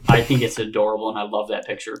picture. I think it's adorable, and I love that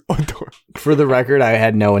picture. For the record, I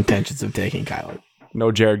had no intentions of taking Kyler.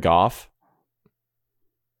 No Jared Goff.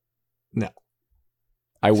 No.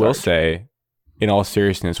 I will Sorry. say, in all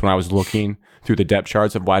seriousness, when I was looking through the depth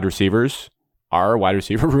charts of wide receivers, our wide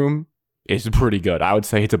receiver room is pretty good. I would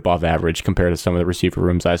say it's above average compared to some of the receiver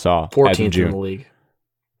rooms I saw. as of 14th in June. the league,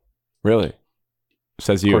 Really?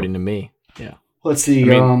 Says you. according to me. Yeah. Let's see. I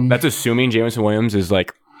mean, that's assuming Jameson Williams is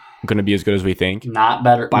like going to be as good as we think. not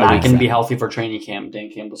better. By Not week going to be 7. healthy for training camp. Dan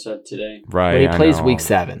Campbell said today. Right. But he I plays know. week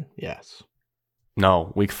 7. Yes.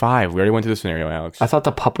 No, week 5. We already went through the scenario, Alex. I thought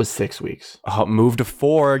the pup was 6 weeks. Move to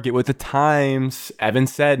 4. Get with the times. Evan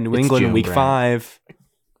said New It's England June, week Brad. 5.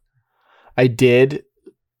 I did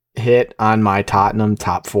hit on my Tottenham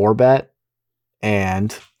top 4 bet,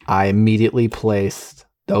 and I immediately placed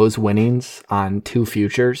those winnings on 2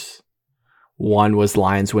 futures. One was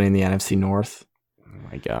Lions winning the NFC North, Oh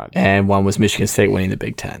my God. and one was Michigan State winning the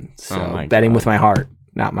Big Ten. So Oh my betting God. with my heart,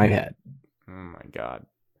 not my head. Oh my God.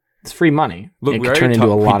 It's free money. Look, it we could already turn into a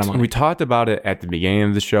talked- lot of money. We talked about it at the beginning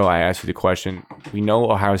of the show. I asked you the question. We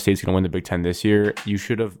know Ohio State's going to win the Big Ten this year. You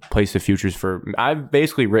should have placed the futures for. I've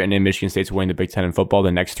basically written in Michigan State's winning the Big Ten in football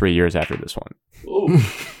the next 3 years after this one. Ooh,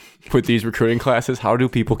 With these recruiting classes, how do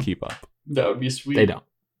people keep up? that would be sweet. They don't.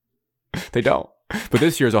 They don't. But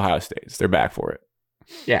this year's Ohio State's. They're back for it.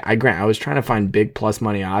 Yeah, I was trying to find big plus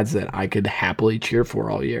money odds that I could happily cheer for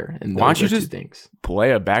all year. And Why don't you those are just two things.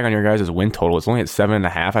 Play a bag on your guys' win total. It's only at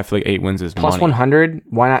 7.5. I feel like 8 wins is Plus money. 100,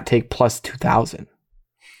 why not take plus 2,000?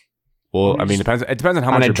 Well, I mean, it depends on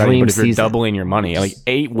how On much a you're betting, dream but if you're season. doubling your money, like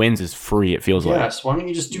 8 wins is free, it feels like. Yes. Why don't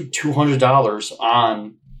you just do $200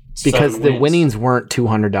 on? Because 7 the wins? winnings weren't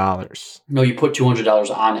 $200. No, you put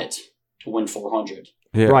 $200 on it to win 400.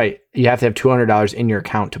 Yeah. Right. You have to have $200 in your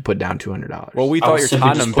account to put down $200. Well, we I thought would your simply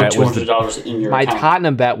Tottenham just put bet was the... $200 in your My account.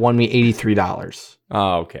 Tottenham bet won me $83.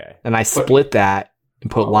 Oh, okay. And I split that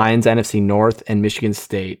and put Lions, NFC North, and Michigan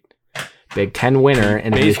State. Big Ten winner.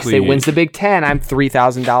 And if Michigan Basically- State wins the Big Ten, I'm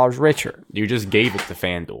 $3,000 richer. You just gave it to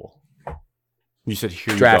FanDuel. You said,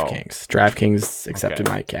 here you go. DraftKings accepted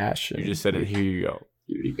Okay. my cash. You just said it, here you go.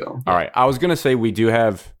 Here you go. All right. I was going to say we do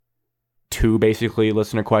have 2 basically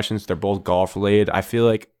listener questions. They're both golf related. I feel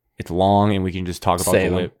like it's long and we can just talk about Say the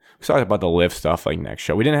them. live. We talk about the live stuff like next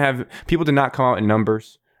show. We didn't have people did not come out in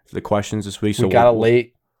numbers for the questions this week. So We got a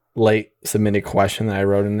late submitted question that I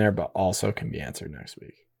wrote in there, but also can be answered next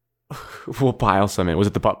week. we'll pile some in. Was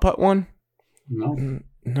it the putt one? No.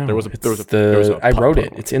 No, There was a- it's there was a- there was a I wrote putt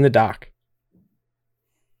it. one. It's in the doc.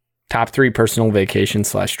 Top 3 personal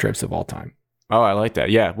vacations / trips of all time. Oh, I like that.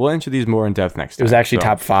 Yeah, we'll answer these more in depth next time. It was actually So,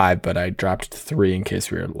 top 5, but I dropped 3 in case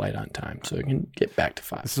we were light on time, so we can get back to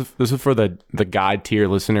 5. This is for the God tier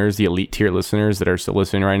listeners, the elite tier listeners that are still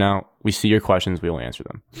listening right now. We see your questions. We will answer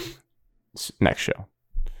them. Next show.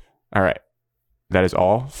 All right. That is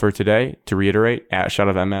all for today. To reiterate, at Shot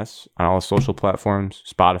of MS on all social platforms,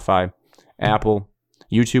 Spotify, Apple,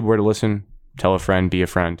 YouTube, where to listen, tell a friend, be a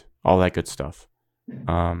friend, all that good stuff.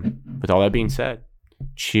 With all that being said,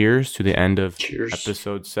 cheers to the end of Cheers.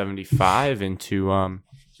 episode 75 and to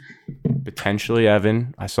potentially,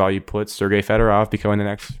 Evan, I saw you put Sergei Fedorov becoming the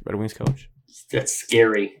next Red Wings coach. That's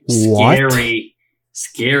scary. What?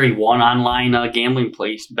 Scary. One online gambling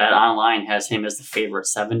place, Bet Online, has him as the favorite,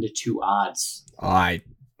 7-2 odds. I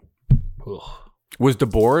Was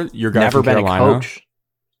DeBoer your guy never from been Carolina? a coach.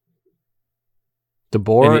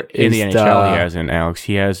 DeBoer in is the NHL, he hasn't, Alex.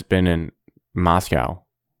 He has been in Moscow.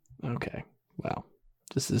 Okay. Well,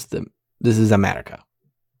 this is America.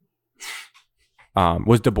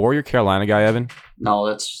 Was DeBoer your Carolina guy, Evan? No,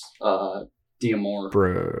 that's Diamore.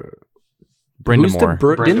 Brendan Who's the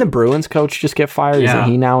Moore. didn't the Bruins coach just get fired? Yeah.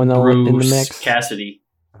 Isn't he now in the Bruce mix? Cassidy.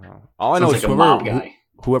 All I know Sounds is like a mob guy.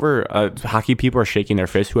 whoever hockey people are shaking their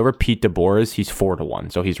fists. Whoever Pete DeBoer is, he's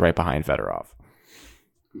 4-1, so he's right behind Fedorov.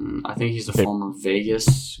 I think he's a former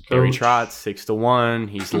Vegas coach. Barry Trotz 6-1.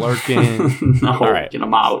 He's lurking. No, All right. get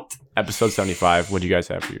him out. Episode 75. What do you guys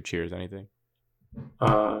have for your cheers? Anything?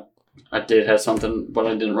 I did have something, but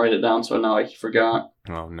I didn't write it down, so now I forgot.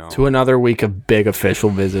 Oh no. To another week of big official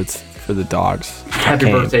visits for the dogs. Happy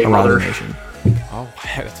Came birthday, around the brother. nation. Oh,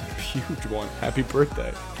 that's a huge one. Happy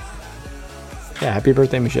birthday. Yeah, happy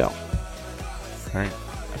birthday, Michelle. All right.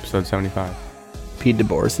 Episode 75. Pete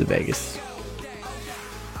DeBoer to Vegas.